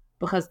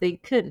 because they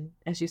couldn't,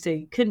 as you say,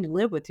 you couldn't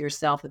live with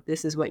yourself if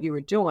this is what you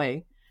were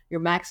doing. You're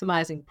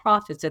maximizing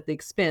profits at the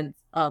expense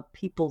of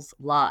people's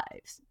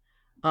lives.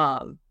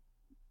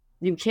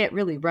 You can't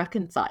really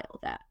reconcile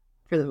that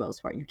for the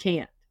most part. You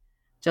can't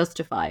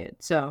justify it.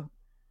 So,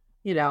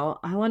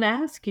 I want to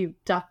ask you,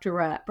 Dr.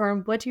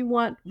 Radburn, what do you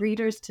want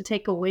readers to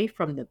take away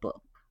from the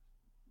book?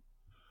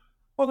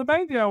 Well, the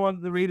main thing I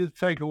want the readers to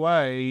take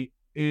away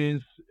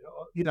is,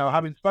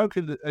 having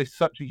spoken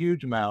such a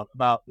huge amount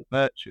about the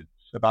merchants,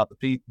 about the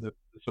people, the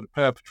sort of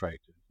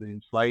perpetrators, the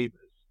enslavers,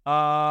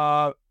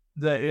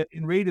 that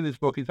in reading this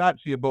book, it's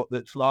actually a book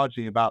that's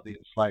largely about the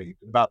enslaved,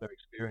 about their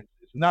experiences.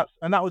 And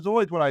that was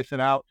always what I set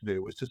out to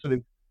do, was to sort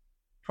of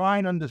try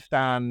and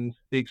understand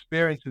the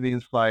experience of the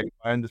enslaved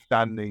by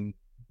understanding,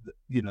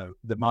 the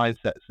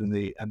mindsets and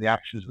the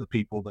actions of the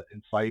people that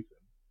enslaved them.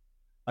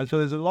 And so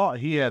there's a lot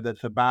here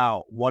that's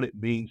about what it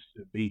means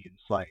to be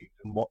enslaved,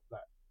 and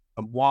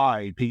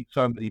why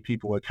so many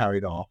people were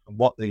carried off, and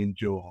what they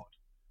endured,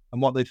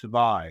 and what they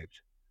survived.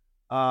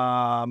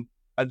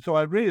 And so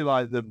I really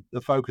like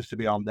the focus to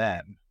be on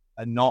them,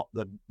 and not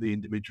the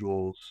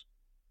individuals,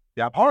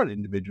 the abhorrent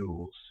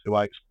individuals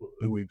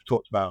who we've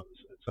talked about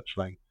at such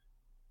length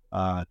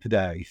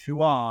today,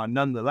 who are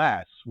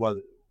nonetheless,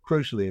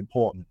 crucially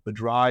important for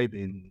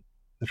driving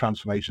the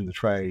transformation of the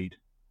trade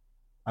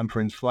and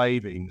for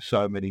enslaving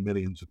so many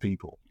millions of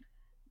people.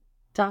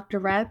 Dr.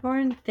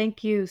 Radburn,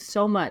 thank you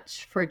so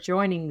much for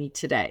joining me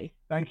today.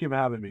 Thank you for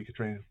having me,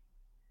 Katrina.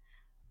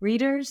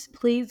 Readers,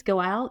 please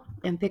go out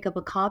and pick up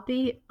a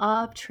copy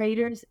of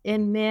Traders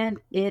in Men.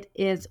 It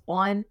is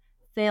on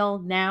sale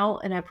now,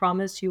 and I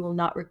promise you will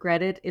not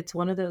regret it. It's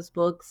one of those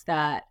books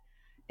that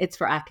it's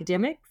for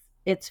academics,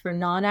 it's for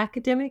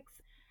non-academics.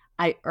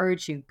 I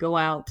urge you, go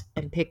out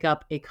and pick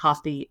up a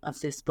copy of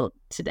this book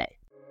today.